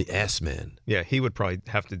probably do the Assman. Yeah, he would probably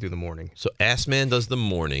have to do the morning. So Assman does the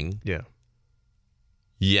morning. Yeah.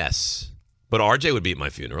 Yes. But RJ would be at my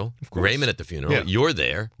funeral. Raymond at the funeral. Yeah. You're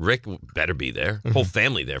there. Rick better be there. Whole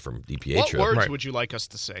family there from DiPietro. What words would you like us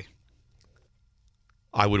to say?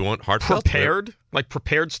 I would want heartfelt. Prepared? Like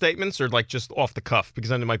prepared statements or like just off the cuff? Because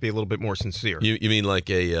then it might be a little bit more sincere. You mean like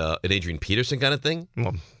an Adrian Peterson kind of thing?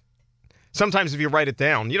 Well, Sometimes if you write it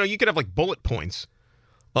down, you could have like bullet points.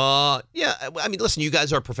 Yeah. I mean, listen, you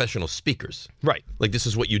guys are professional speakers. Right. Like, this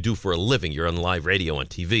is what you do for a living. You're on live radio, on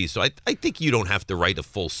TV. So I think you don't have to write a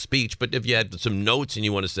full speech. But if you had some notes and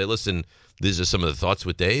you want to say, listen, these are some of the thoughts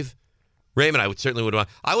with Dave, Raymond, I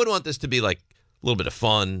would want this to be like a little bit of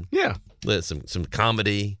fun. Yeah. Some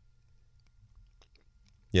comedy.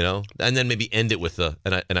 And then maybe end it with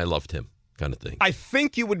and I loved him kind of thing. I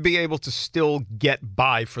think you would be able to still get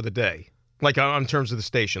by for the day. Like, on terms of the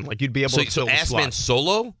station. Like, you'd be able to fill the Ass slot. Man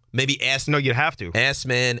solo? Maybe Ass... No, you'd have to. Ass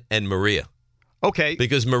Man and Maria. Okay.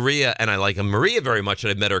 Because Maria, and I like Maria very much, and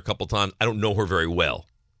I've met her a couple times. I don't know her very well.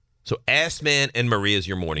 So Ass Man and Maria is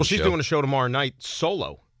your morning show. Well, she's doing a show tomorrow night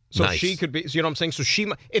solo. So nice. She could be... You know what I'm saying?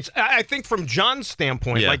 So I think from John's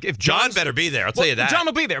standpoint, like, if John better be there, I'll tell you that. John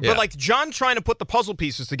will be there. Yeah. But, like, John trying to put the puzzle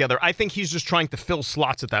pieces together, I think he's just trying to fill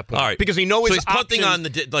slots at that point. All right. Because he knows so he's punting on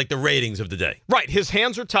the ratings of the day. Right. His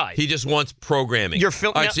hands are tied. He just wants programming. You're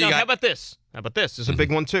filling... All right, so how about this? How about this? This is a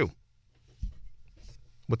big one, too.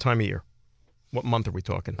 What time of year? What month are we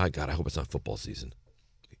talking? My God, I hope it's not football season.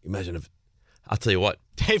 Imagine if... I'll tell you what.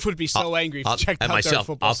 Dave would be so angry if he checked out myself,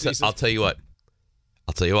 their football season. I'll tell you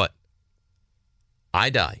what. I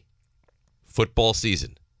die. Football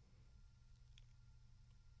season.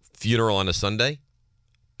 Funeral on a Sunday.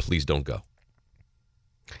 Please don't go.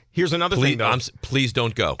 Here's another thing, though. Please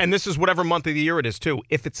don't go. And this is whatever month of the year it is, too.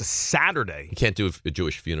 If it's a Saturday. You can't do a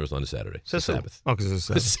Jewish funerals on a Saturday. It's a Sabbath. Oh, because it's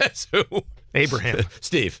a Sabbath. Says who? Abraham.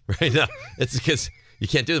 Steve, right now. It's because you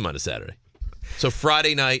can't do them on a Saturday. So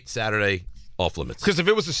Friday night, Saturday, off limits. Because if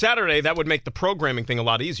it was a Saturday, that would make the programming thing a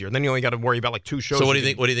lot easier. Then you only got to worry about like 2 shows. So what do you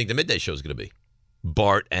think? What do you think the midday show is going to be?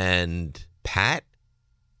 Bart and Pat?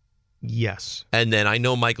 Yes. And then I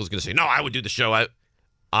know Michael's going to say, no, I would do the show.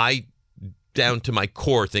 I down to my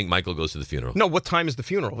core, think Michael goes to the funeral. No, what time is the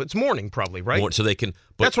funeral? It's morning probably, right? So they can...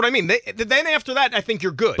 That's what I mean. Then after that, I think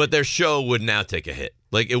you're good. But their show would now take a hit.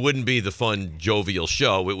 Like, it wouldn't be the fun, jovial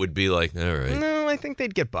show. It would be like, all right. No, I think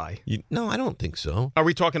they'd get by. No, I don't think so. Are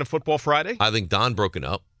we talking a Football Friday? I think Don broken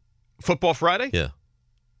up. Football Friday? Yeah.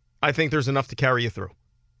 I think there's enough to carry you through.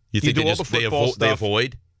 You think do all the football stuff.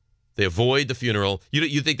 They avoid the funeral.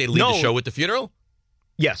 You think they leave the show with the funeral?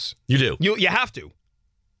 Yes. You do? You have to.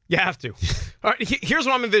 You have to. All right, here's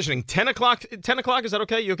what I'm envisioning. 10 o'clock, is that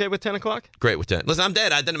okay? You okay with 10 o'clock? Great with 10. Listen, I'm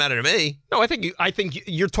dead. It doesn't matter to me. No, I think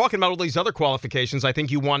you're talking about all these other qualifications. I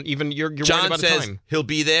think you want even, you're John worried about says time. He'll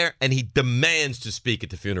be there, and he demands to speak at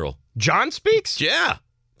the funeral. John speaks? Yeah.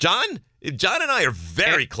 John and I are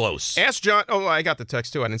very close. Ask John. Oh, I got the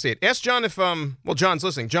text, too. I didn't see it. Ask John if, John's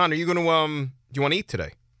listening. John, are you going to, do you want to eat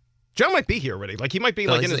today? John might be here already. Like, he might be, in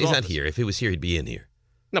his he's office. not here. If he was here, he'd be in here.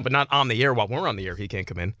 No, but not on the air while we're on the air. He can't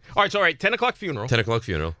come in. All right, 10 o'clock funeral. 10 o'clock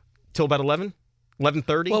funeral. Till about 11?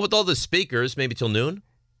 11:30? Well, with all the speakers, maybe till noon.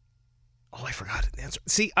 Oh, I forgot an answer.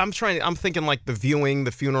 See, I'm thinking like the viewing,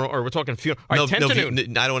 the funeral, or we're talking funeral. All right, 10 to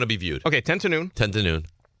noon. I don't want to be viewed. Okay, 10 to noon. 10 to noon.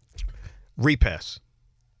 Repass.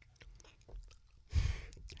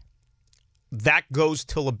 That goes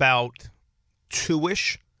till about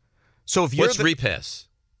 2-ish. So if you're What's repass?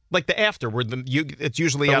 Like the after, where it's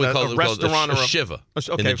usually at a restaurant or a shiva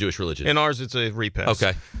in the Jewish religion. In ours, it's a repass.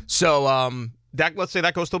 Okay. So let's say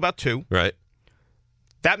that goes till about 2. Right.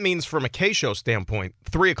 That means from a K-show standpoint,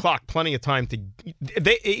 3 o'clock, plenty of time to...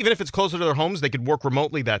 even if it's closer to their homes, they could work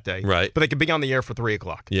remotely that day. Right. But they could be on the air for 3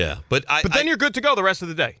 o'clock. Yeah. But then you're good to go the rest of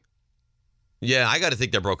the day. Yeah, I got to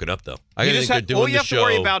think they're broken up, though. I got to think they're doing all you the have show. to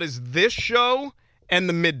worry about is this show and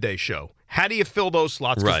the midday show. How do you fill those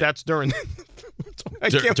slots? Because that's during...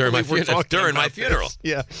 during my funeral.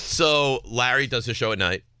 Yeah. So Larry does a show at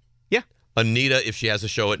night. Yeah. Anita, if she has a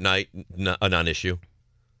show at night, a non-issue.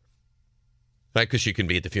 Right, because she can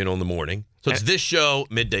be at the funeral in the morning. So it's this show,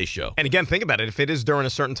 midday show. And again, think about it. If it is during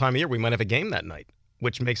a certain time of year, we might have a game that night,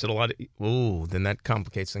 which makes it a lot of... Ooh, then that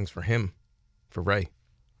complicates things for him, for Ray.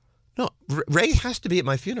 No, Ray has to be at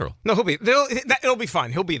my funeral. No, it'll be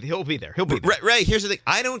fine. He'll be there. Ray, here's the thing.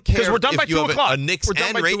 I don't care we're done if by you 2 have o'clock. a Knicks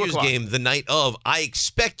and Rangers game the night of. I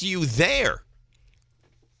expect you there.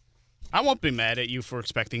 I won't be mad at you for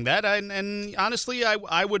expecting that, and honestly,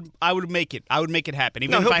 I would make it. I would make it happen,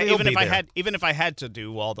 even if I had to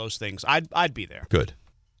do all those things. I'd be there. Good,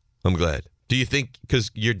 I'm glad. Do you think, because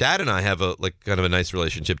your dad and I have kind of a nice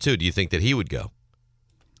relationship too? Do you think that he would go?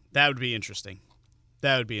 That would be interesting.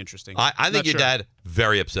 I think your dad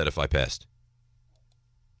very upset if I passed.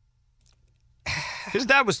 His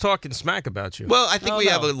dad was talking smack about you. Well, I think we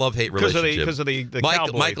have a love-hate relationship because of the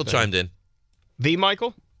Michael chimed in. The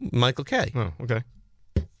Michael? Michael K. Oh, okay.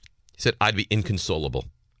 He said, I'd be inconsolable.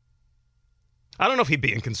 I don't know if he'd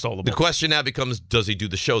be inconsolable. The question now becomes, does he do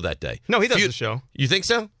the show that day? No, he does the show. You think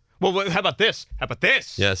so? Well, how about this?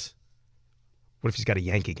 Yes. What if he's got a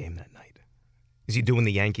Yankee game that night? Is he doing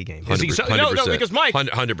the Yankee game? 100%. No, because Mike,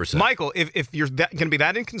 100%. Michael, if you're going to be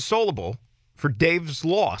that inconsolable for Dave's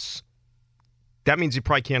loss, that means you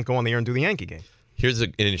probably can't go on the air and do the Yankee game. Here's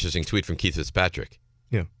an interesting tweet from Keith Fitzpatrick.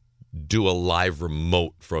 Yeah. Do a live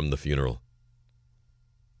remote from the funeral.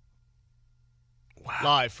 Wow.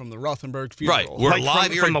 Live from the Rothenberg funeral. Right. We're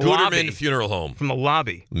live here at Guterman Funeral Home. From the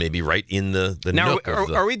lobby. Maybe right in the now, nook of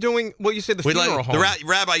the... Are we doing, well, you said the funeral home. The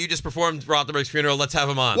rabbi, you just performed Rothenberg's funeral. Let's have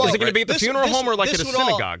him on. Well, is it going to be at the funeral home or like at a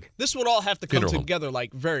synagogue? This would all have to come together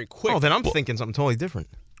like very quick. Oh, then I'm thinking something totally different.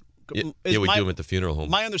 Yeah, we do him at the funeral home.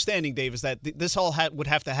 My understanding, Dave, is that this all would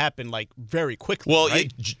have to happen like very quickly. Well,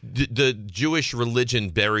 right? the Jewish religion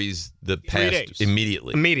buries the past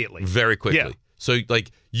immediately. Very quickly. Yeah. So, like,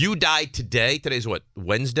 you died today. Today's what,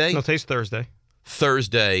 Wednesday? No, today's Thursday.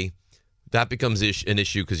 Thursday, that becomes an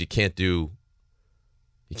issue because you can't do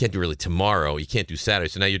really tomorrow. You can't do Saturday.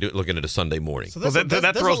 So now you're looking at a Sunday morning. So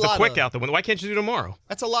that throws the quick out the window. Why can't you do tomorrow?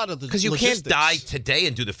 That's a lot of the because you can't die today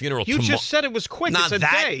and do the funeral tomorrow. You just said it was quick. It's a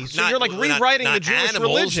day. So you're like rewriting the Jewish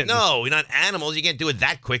religion. No, you're not animals. You can't do it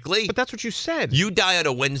that quickly. But that's what you said. You die at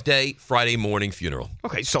a Wednesday, Friday morning funeral.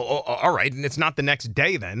 Okay, so all right, and it's not the next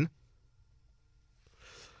day then.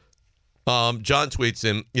 John tweets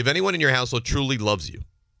him, if anyone in your household truly loves you,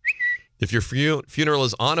 if your funeral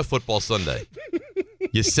is on a football Sunday,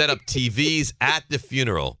 you set up TVs at the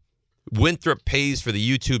funeral. Winthrop pays for the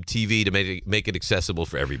YouTube TV to make it accessible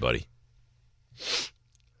for everybody.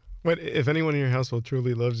 But if anyone in your household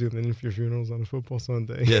truly loves you, then if your funeral's on a football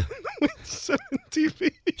Sunday, yeah, set up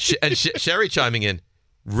TV. And Sherry chiming in,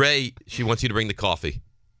 Ray, she wants you to bring the coffee.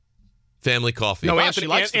 Family coffee. No,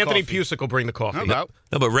 Anthony Pusick will bring the coffee. No,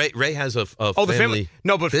 but Ray has a family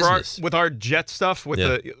No, but business. with our Jet stuff, with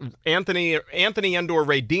the Anthony and/or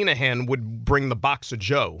Ray Dinahan would bring the box of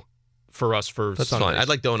Joe for us for That's Sundays. fine. I'd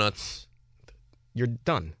like donuts. You're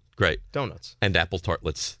done. Great. Donuts. And apple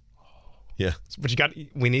tartlets. Yeah. But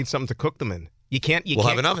we need something to cook them in. We'll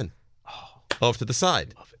have an oven. Off to the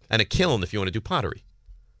side. And a kiln if you want to do pottery.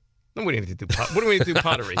 No, we need to do pottery. What do we need to do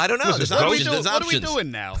pottery? I don't know. There's options. What are we doing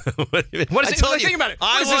now? What is it? Think about it.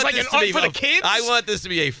 What is this, like an art for the kids? I want this to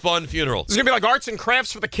be a fun funeral. It's going to be like arts and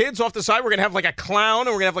crafts for the kids off the side. We're going to have like a clown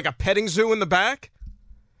and we're going to have like a petting zoo in the back.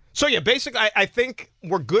 So, yeah, basically, I think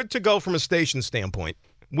we're good to go from a station standpoint.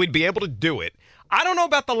 We'd be able to do it. I don't know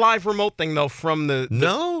about the live remote thing, though, from the...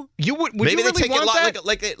 No? Would Maybe you really they take want it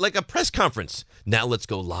that? like a press conference. Now let's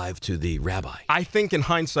go live to the rabbi. I think in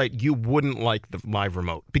hindsight, you wouldn't like the live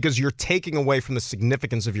remote because you're taking away from the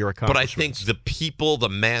significance of your accomplishments. But I think the people, the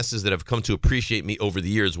masses that have come to appreciate me over the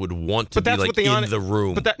years would want to be like in the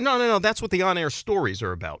room. But no. That's what the on-air stories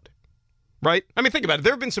are about, right? I mean, think about it.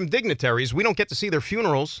 There have been some dignitaries. We don't get to see their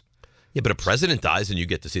funerals. Yeah, but a president dies and you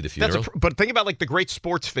get to see the funeral. But think about like the great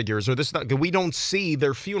sports figures or this. We don't see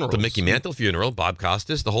their funerals. The Mickey Mantle funeral, Bob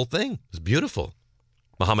Costas, the whole thing was beautiful.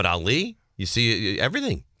 Muhammad Ali, you see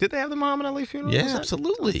everything. Did they have the Muhammad Ali funeral? Yeah,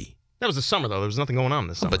 absolutely. That was the summer though. There was nothing going on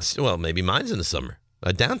this summer. But maybe mine's in the summer.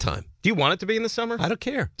 A downtime. Do you want it to be in the summer? I don't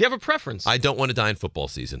care. Do you have a preference? I don't want to die in football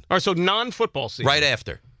season. All right, so non-football season. Right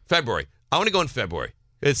after February. I want to go in February.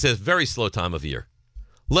 It's a very slow time of year.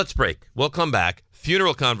 Let's break. We'll come back.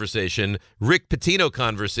 Funeral conversation, Rick Pitino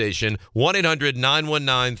conversation,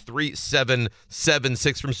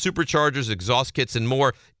 1-800-919-3776 from superchargers, exhaust kits, and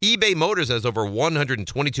more. eBay Motors has over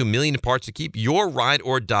 122 million parts to keep your ride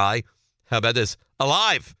or die, how about this,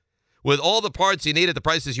 alive. With all the parts you need at the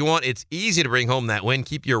prices you want, it's easy to bring home that win.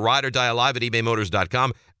 Keep your ride or die alive at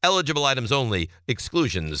ebaymotors.com. Eligible items only.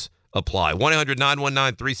 Exclusions apply.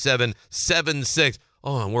 1-800-919-3776.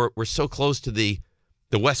 Oh, and we're so close to the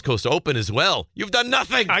West Coast Open as well. You've done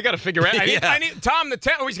nothing. I got to figure out. I need Tom,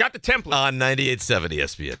 he's got the template. On 98.7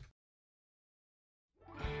 ESPN.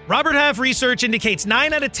 Robert Half research indicates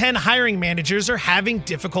 9 out of 10 hiring managers are having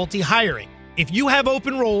difficulty hiring. If you have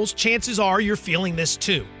open roles, chances are you're feeling this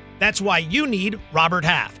too. That's why you need Robert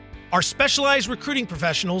Half. Our specialized recruiting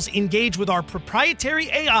professionals engage with our proprietary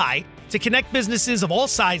AI to connect businesses of all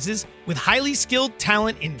sizes with highly skilled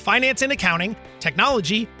talent in finance and accounting,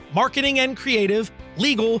 technology, marketing and creative,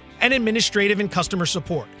 legal, and administrative and customer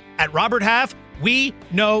support. At Robert Half, we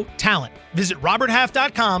know talent. Visit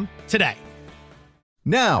roberthalf.com today.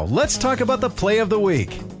 Now, let's talk about the play of the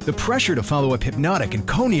week. The pressure to follow up Hypnotic and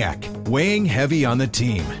Cognac, weighing heavy on the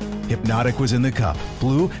team. Hypnotic was in the cup,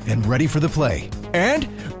 blue, and ready for the play. And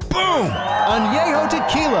boom! Añejo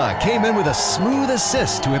Tequila came in with a smooth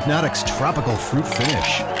assist to Hypnotic's tropical fruit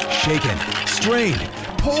finish. Shaken, strained,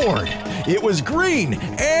 poured. It was green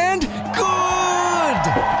and good!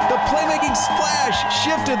 The playmaker making splash,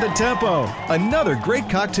 shifted the tempo. Another great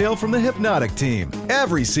cocktail from the Hypnotic team.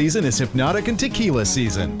 Every season is Hypnotic and Tequila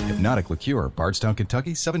season. Hypnotic Liqueur, Bardstown,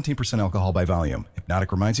 Kentucky, 17% alcohol by volume.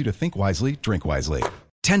 Hypnotic reminds you to think wisely, drink wisely.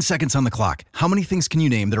 10 seconds on the clock. How many things can you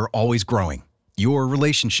name that are always growing? Your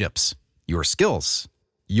relationships, your skills,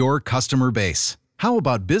 your customer base. How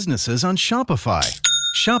about businesses on Shopify?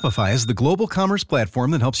 Shopify is the global commerce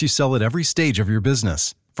platform that helps you sell at every stage of your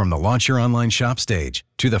business. From the launch your online shop stage,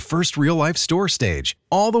 to the first real-life store stage,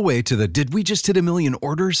 all the way to the did we just hit a million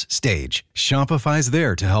orders stage, Shopify's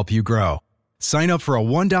there to help you grow. Sign up for a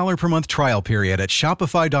 $1 per month trial period at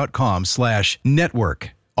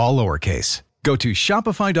shopify.com/network, all lowercase. Go to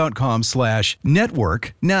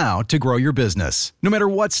shopify.com/network now to grow your business, no matter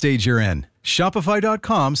what stage you're in.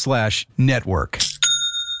 Shopify.com/network.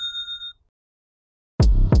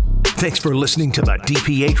 Thanks for listening to the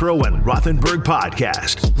DiPietro and Rothenberg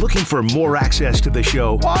podcast. Looking for more access to the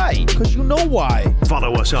show? Why? Because you know why.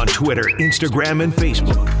 Follow us on Twitter, Instagram, and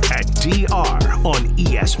Facebook at DR on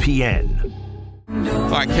ESPN. All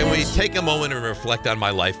right, can we take a moment and reflect on my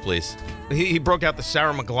life, please? He broke out the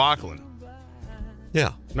Sarah McLachlan.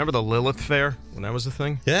 Yeah. Remember the Lilith Fair when that was a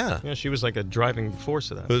thing? Yeah. Yeah, she was like a driving force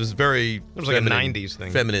of that. It was very It was like a 90s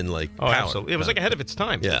thing. Feminine, like, oh, power. absolutely. It was like ahead of its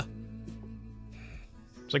time. Yeah.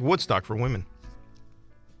 It's like Woodstock for women.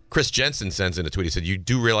 Chris Jensen sends in a tweet. He said, "You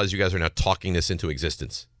do realize you guys are now talking this into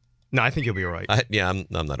existence." No, I think you'll be all right. I'm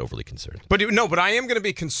not overly concerned. But I am going to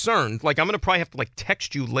be concerned. Like, I'm going to probably have to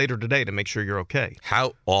text you later today to make sure you're okay.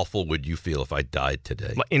 How awful would you feel if I died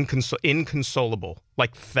today? Like, inconsolable.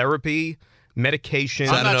 Like therapy, medication.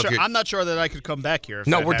 I'm not sure that I could come back here.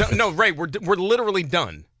 No, we're done. No, Ray, we're literally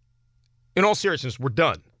done. In all seriousness, we're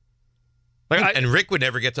done. Like, and Rick would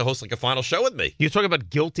never get to host like a final show with me. You talk about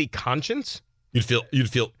guilty conscience? You'd feel.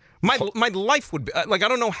 My life would be like, I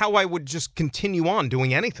don't know how I would just continue on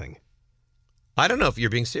doing anything. I don't know if you're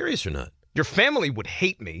being serious or not. Your family would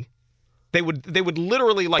hate me. They would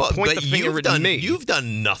literally point the finger at me. You've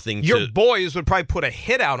done nothing. Your boys would probably put a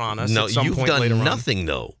hit out on us. No, at some you've point done later nothing on.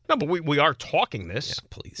 though. No, but we are talking this. Yeah,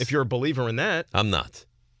 please. If you're a believer in that, I'm not.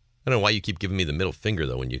 I don't know why you keep giving me the middle finger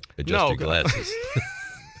though when you adjust your glasses.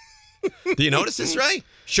 Do you notice this, Ray?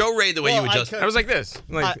 Show Ray the way you adjust. I was like this,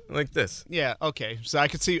 like this. Yeah, okay. So I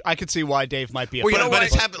could see why Dave might be. But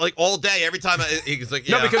it's happened like all day. Every time he's like,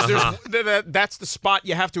 yeah, no, because that's the spot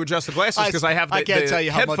you have to adjust the glasses because I have. I can't tell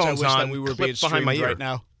you how much I wish that we were being behind my ear right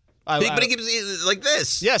now. But he gives like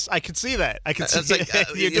this. Yes, I can see that. I can see like,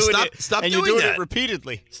 you're doing it. Stop and doing you're doing that. It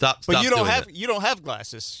repeatedly. Stop. But you don't have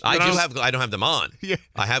glasses. I do have. I don't have them on. Yeah.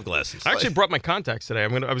 I have glasses. I actually brought my contacts today. I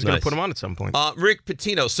was going to put them on at some point. Rick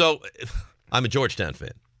Pitino. So, I'm a Georgetown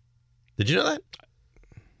fan. Did you know that?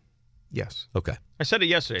 Yes. Okay. I said it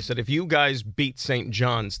yesterday. I said, if you guys beat St.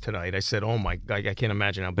 John's tonight, I said, oh my God, I can't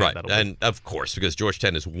imagine how bad that'll be. And of course, because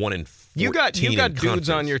Georgetown is 1-14. You got dudes conference.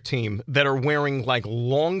 on your team that are wearing like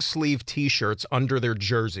long sleeve T-shirts under their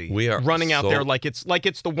jersey. We are running out there like it's the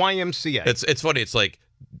YMCA. It's funny. It's like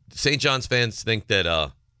St. John's fans think that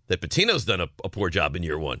that Pitino's done a poor job in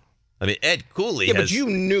year one. I mean, Ed Cooley has... but you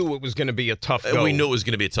knew it was going to be a tough go. We knew it was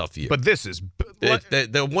going to be a tough year. But this is...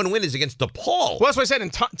 The one win is against DePaul. Well, that's what I said.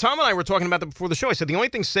 And Tom and I were talking about that before the show. I said the only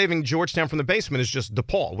thing saving Georgetown from the basement is just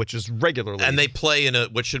DePaul, which is regularly. And they play in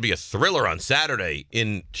what should be a thriller on Saturday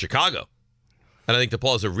in Chicago. And I think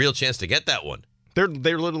DePaul has a real chance to get that one. They're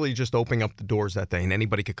literally just opening up the doors that day, and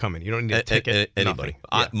anybody could come in. You don't need a ticket. Anybody.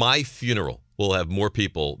 Yeah. My funeral will have more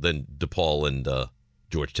people than DePaul and...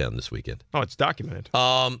 Georgetown this weekend. Oh, it's documented.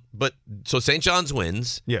 But so St. John's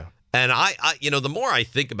wins. Yeah. And I the more I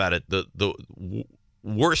think about it, the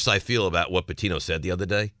worse I feel about what Pitino said the other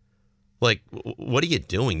day. Like, what are you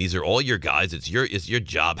doing? These are all your guys. It's your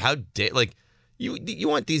job. How like you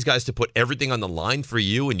want these guys to put everything on the line for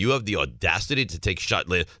you, and you have the audacity to take shot.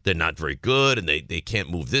 They're not very good, and they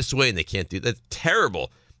can't move this way, and they can't do that's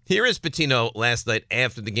terrible. Here is Pitino last night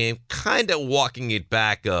after the game, kind of walking it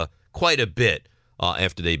back quite a bit.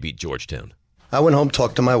 After they beat Georgetown. I went home,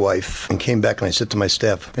 talked to my wife, and came back and I said to my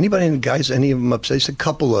staff, anybody, any of them upset? They said, a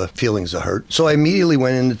couple of feelings of hurt. So I immediately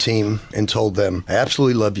went in the team and told them, I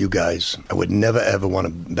absolutely love you guys. I would never, ever want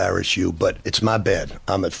to embarrass you, but it's my bad.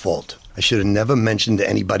 I'm at fault. I should have never mentioned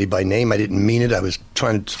anybody by name. I didn't mean it. I was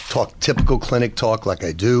trying to talk typical clinic talk like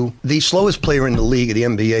I do. The slowest player in the league at the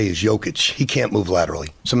NBA is Jokic. He can't move laterally.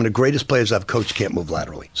 Some of the greatest players I've coached can't move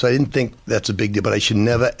laterally. So I didn't think that's a big deal, but I should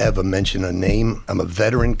never, ever mention a name. I'm a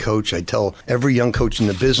veteran coach. I tell every young coach in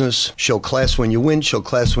the business, show class when you win, show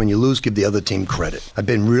class when you lose, give the other team credit. I've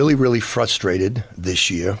been really, really frustrated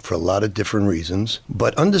this year for a lot of different reasons,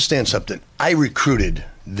 but understand something. I recruited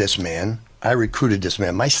this man. I recruited this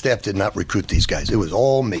man. My staff did not recruit these guys. It was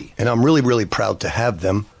all me. And I'm really, really proud to have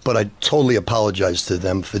them, but I totally apologize to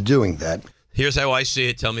them for doing that. Here's how I see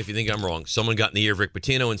it. Tell me if you think I'm wrong. Someone got in the ear of Rick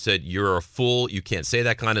Pitino and said, you're a fool. You can't say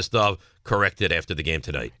that kind of stuff. Correct it after the game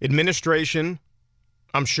tonight. Administration,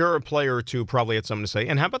 I'm sure a player or two probably had something to say.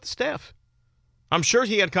 And how about the staff? I'm sure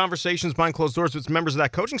he had conversations behind closed doors with members of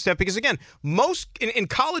that coaching staff because, again, most in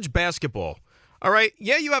college basketball, all right,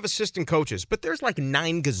 yeah, you have assistant coaches, but there's like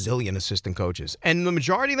 9 gazillion assistant coaches. And the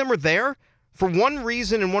majority of them are there for one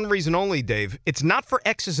reason and one reason only, Dave. It's not for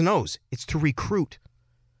X's and O's. It's to recruit.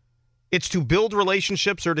 It's to build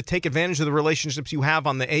relationships or to take advantage of the relationships you have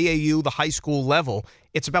on the AAU, the high school level.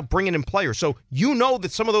 It's about bringing in players. So you know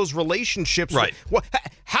that some of those relationships... Right.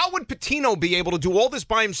 How would Pitino be able to do all this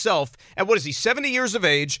by himself at, what is he, 70 years of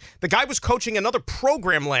age? The guy was coaching another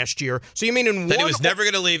program last year. So you mean in that he was never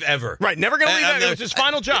going to leave ever. Right, never going to leave ever. It was his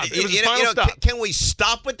final job. It was his final stop. Can we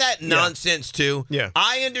stop with that nonsense, too? Yeah.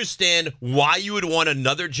 I understand why you would want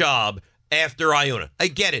another job after Iona. I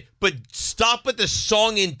get it. But stop with the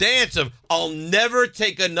song and dance of, I'll never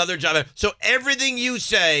take another job. So everything you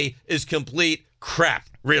say is complete crap,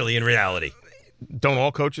 really, in reality. Don't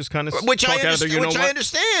all coaches kind of Which talk I out of their understand. I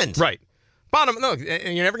understand. Right. Bottom, no,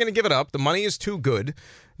 and you're never going to give it up. The money is too good.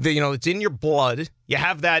 It's in your blood. You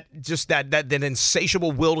have that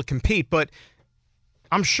insatiable will to compete. But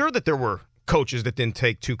I'm sure that there were coaches that didn't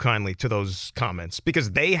take too kindly to those comments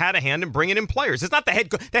because they had a hand in bringing in players. It's not the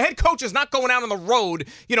head coach is not going out on the road,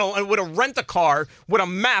 with a rent-a-car with a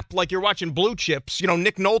map like you're watching Blue Chips.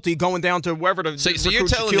 Nick Nolte going down to wherever to So you're recruit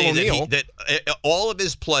telling Shaquille me O'Neal. that all of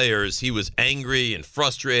his players, he was angry and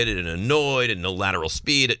frustrated and annoyed and no lateral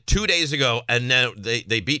speed 2 days ago, and now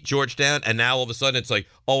they beat Georgetown, and now all of a sudden it's like,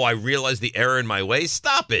 oh, I realized the error in my ways.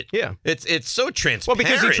 Stop it. Yeah. It's so transparent. Well,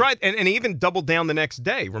 because he tried, and he even doubled down the next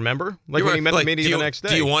day, remember? Like when he met the media the next day.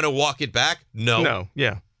 Do you want to walk it back? No. No,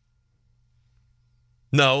 yeah.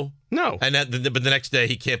 No. No. But the next day,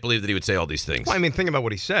 he can't believe that he would say all these things. Well, I mean, think about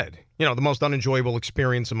what he said. The most unenjoyable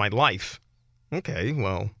experience of my life. Okay,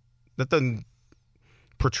 well, that doesn't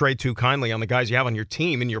portray too kindly on the guys you have on your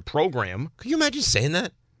team, in your program. Could you imagine saying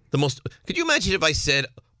that? Could you imagine if I said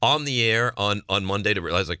on the air on Monday to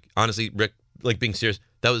realize, like, honestly, Rick, like, being serious,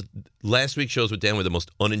 that was last week's shows with Dan were the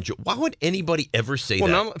most unenjoyable. Why would anybody ever say that?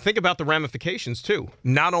 Well, now think about the ramifications, too.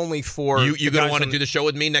 Not only for... You're going to want to do the show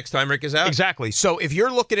with me next time Rick is out? Exactly. So if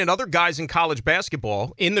you're looking at other guys in college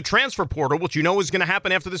basketball in the transfer portal, which you know is going to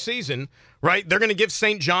happen after the season, right? They're going to give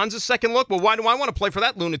St. John's a second look. Well, why do I want to play for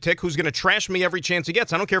that lunatic who's going to trash me every chance he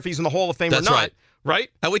gets? I don't care if he's in the Hall of Fame or not. Right. Right?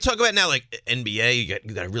 And we talk about now, like, NBA,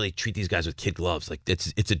 you got to really treat these guys with kid gloves. Like,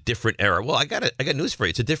 it's a different era. Well, I got news for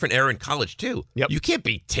you. It's a different era in college, too. Yep. You can't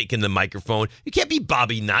be taking the microphone. You can't be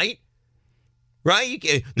Bobby Knight. Right?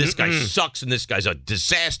 This guy sucks, and this guy's a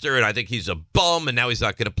disaster, and I think he's a bum, and now he's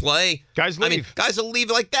not going to play. Guys leave. I mean, guys will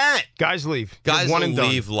leave like that. Guys leave. Guys one will and done.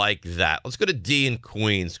 leave like that. Let's go to D in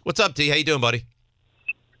Queens. What's up, D? How you doing, buddy?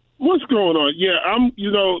 What's going on? Yeah,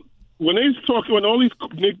 when all these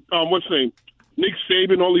what's his name? Nick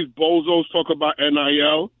Saban, all these bozos talk about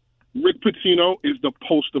NIL, Rick Pitino is the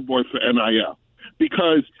poster boy for NIL.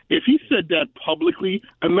 Because if he said that publicly,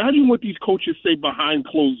 imagine what these coaches say behind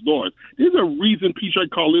closed doors. There's a reason PJ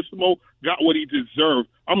Carlissimo got what he deserved.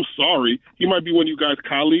 I'm sorry. He might be one of you guys'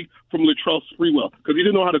 colleague from Latrell Sprewell because he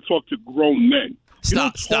didn't know how to talk to grown men.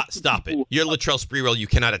 Stop it. You're Latrell Sprewell. You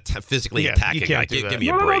cannot physically attack a guy. Give me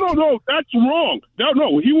a break. No, that's wrong.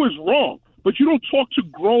 No, he was wrong. But you don't talk to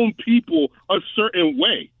grown people a certain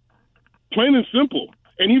way. Plain and simple.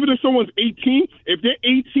 And even if someone's 18, if they're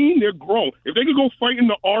 18, they're grown. If they could go fight in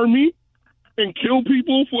the army and kill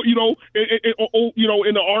people for, in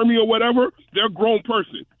the army or whatever, they're a grown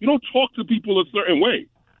person. You don't talk to people a certain way.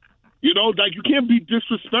 You can't be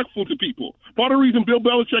disrespectful to people. Part of the reason Bill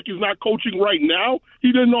Belichick is not coaching right now,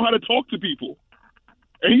 he didn't know how to talk to people.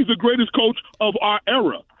 And he's the greatest coach of our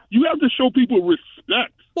era. You have to show people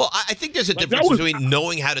respect. Well, I think there's a difference between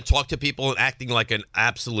knowing how to talk to people and acting like an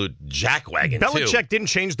absolute jackwagon, Belichick didn't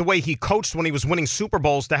change the way he coached when he was winning Super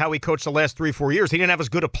Bowls to how he coached the last 3-4 years. He didn't have as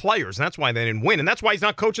good of players, and that's why they didn't win. And that's why he's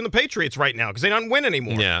not coaching the Patriots right now, because they don't win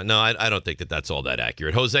anymore. Yeah, no, I don't think that's all that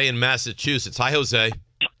accurate. Jose in Massachusetts. Hi, Jose.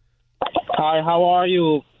 Hi, how are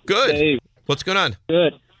you? Good. Dave? What's going on?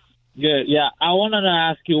 Good. Yeah, I wanted to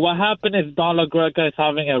ask you, what happened if Don LaGreca is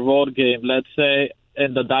having a road game, let's say,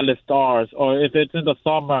 in the Dallas Stars, or if it's in the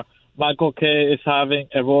summer, Michael Kay is having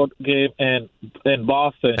a road game in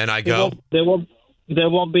Boston, and I go, they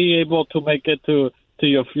won't be able to make it to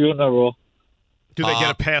your funeral. Do they get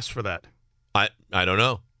a pass for that? I don't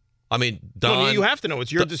know. I mean, Don, you have to know.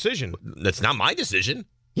 It's your decision. That's not my decision.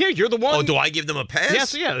 Yeah, you're the one. Oh, do I give them a pass?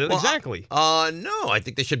 Yes, yeah, exactly. No, I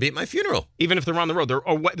think they should be at my funeral. Even if they're on the road.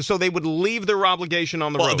 So they would leave their obligation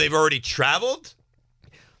on the road. Well, they've already traveled?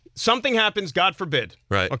 Something happens, God forbid.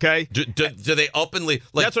 Right. Okay? Do they up and leave?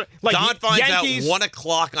 Like, That's what, like Don finds Yankees, out 1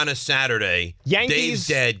 o'clock on a Saturday. Yankees, Dave's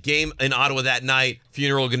dead. Game in Ottawa that night.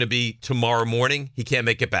 Funeral going to be tomorrow morning. He can't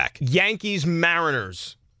make it back. Yankees,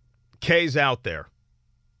 Mariners. K's out there.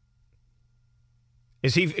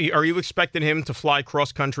 Are you expecting him to fly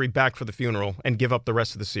cross country back for the funeral and give up the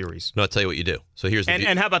rest of the series? No, I'll tell you what you do. So here's the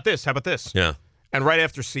and how about this? Yeah. And right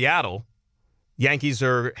after Seattle, Yankees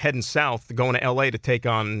are heading south, going to L.A. to take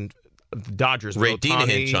on the Dodgers. Ray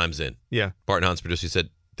Dinahan chimes in. Yeah. Barton Hahn's producer, said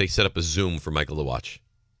they set up a Zoom for Michael to watch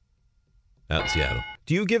out in Seattle.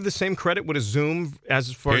 Do you give the same credit with a Zoom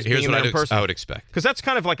as far as Here's being what there in person? I would expect. Because that's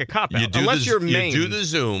kind of like a cop-out. Unless you're main. You do the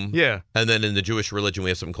Zoom. Yeah. And then in the Jewish religion, we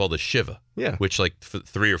have something called a Shiva. Yeah. Which, like,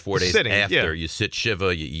 3 or 4 days Sitting, after, you sit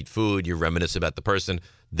Shiva, you eat food, you reminisce about the person.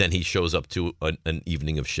 Then he shows up to an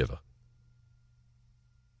evening of Shiva.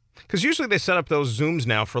 Because usually they set up those Zooms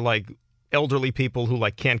now for, like, elderly people who,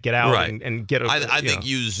 like, can't get out and get a... I think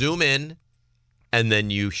you Zoom in, and then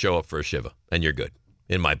you show up for a Shiva, and you're good,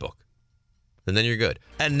 in my book. And then you're good.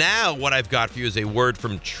 And now what I've got for you is a word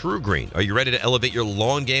from True Green. Are you ready to elevate your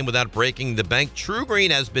lawn game without breaking the bank? True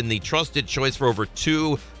Green has been the trusted choice for over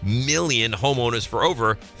 2 million homeowners for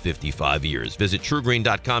over 55 years. Visit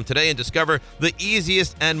TrueGreen.com today and discover the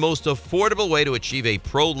easiest and most affordable way to achieve a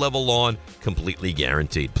pro-level lawn, completely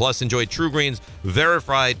guaranteed. Plus, enjoy True Green's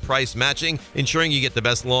verified price matching, ensuring you get the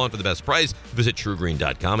best lawn for the best price. Visit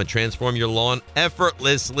TrueGreen.com and transform your lawn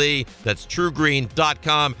effortlessly. That's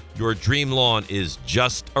TrueGreen.com. Your dream lawn is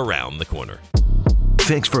just around the corner.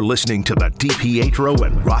 Thanks for listening to the DiPietro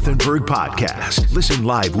and Rothenberg podcast. Listen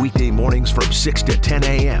live weekday mornings from 6 to 10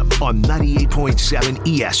 a.m. on 98.7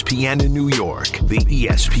 ESPN in New York, the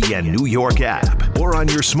ESPN New York app, or on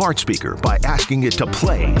your smart speaker by asking it to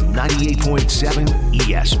play 98.7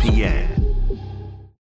 ESPN.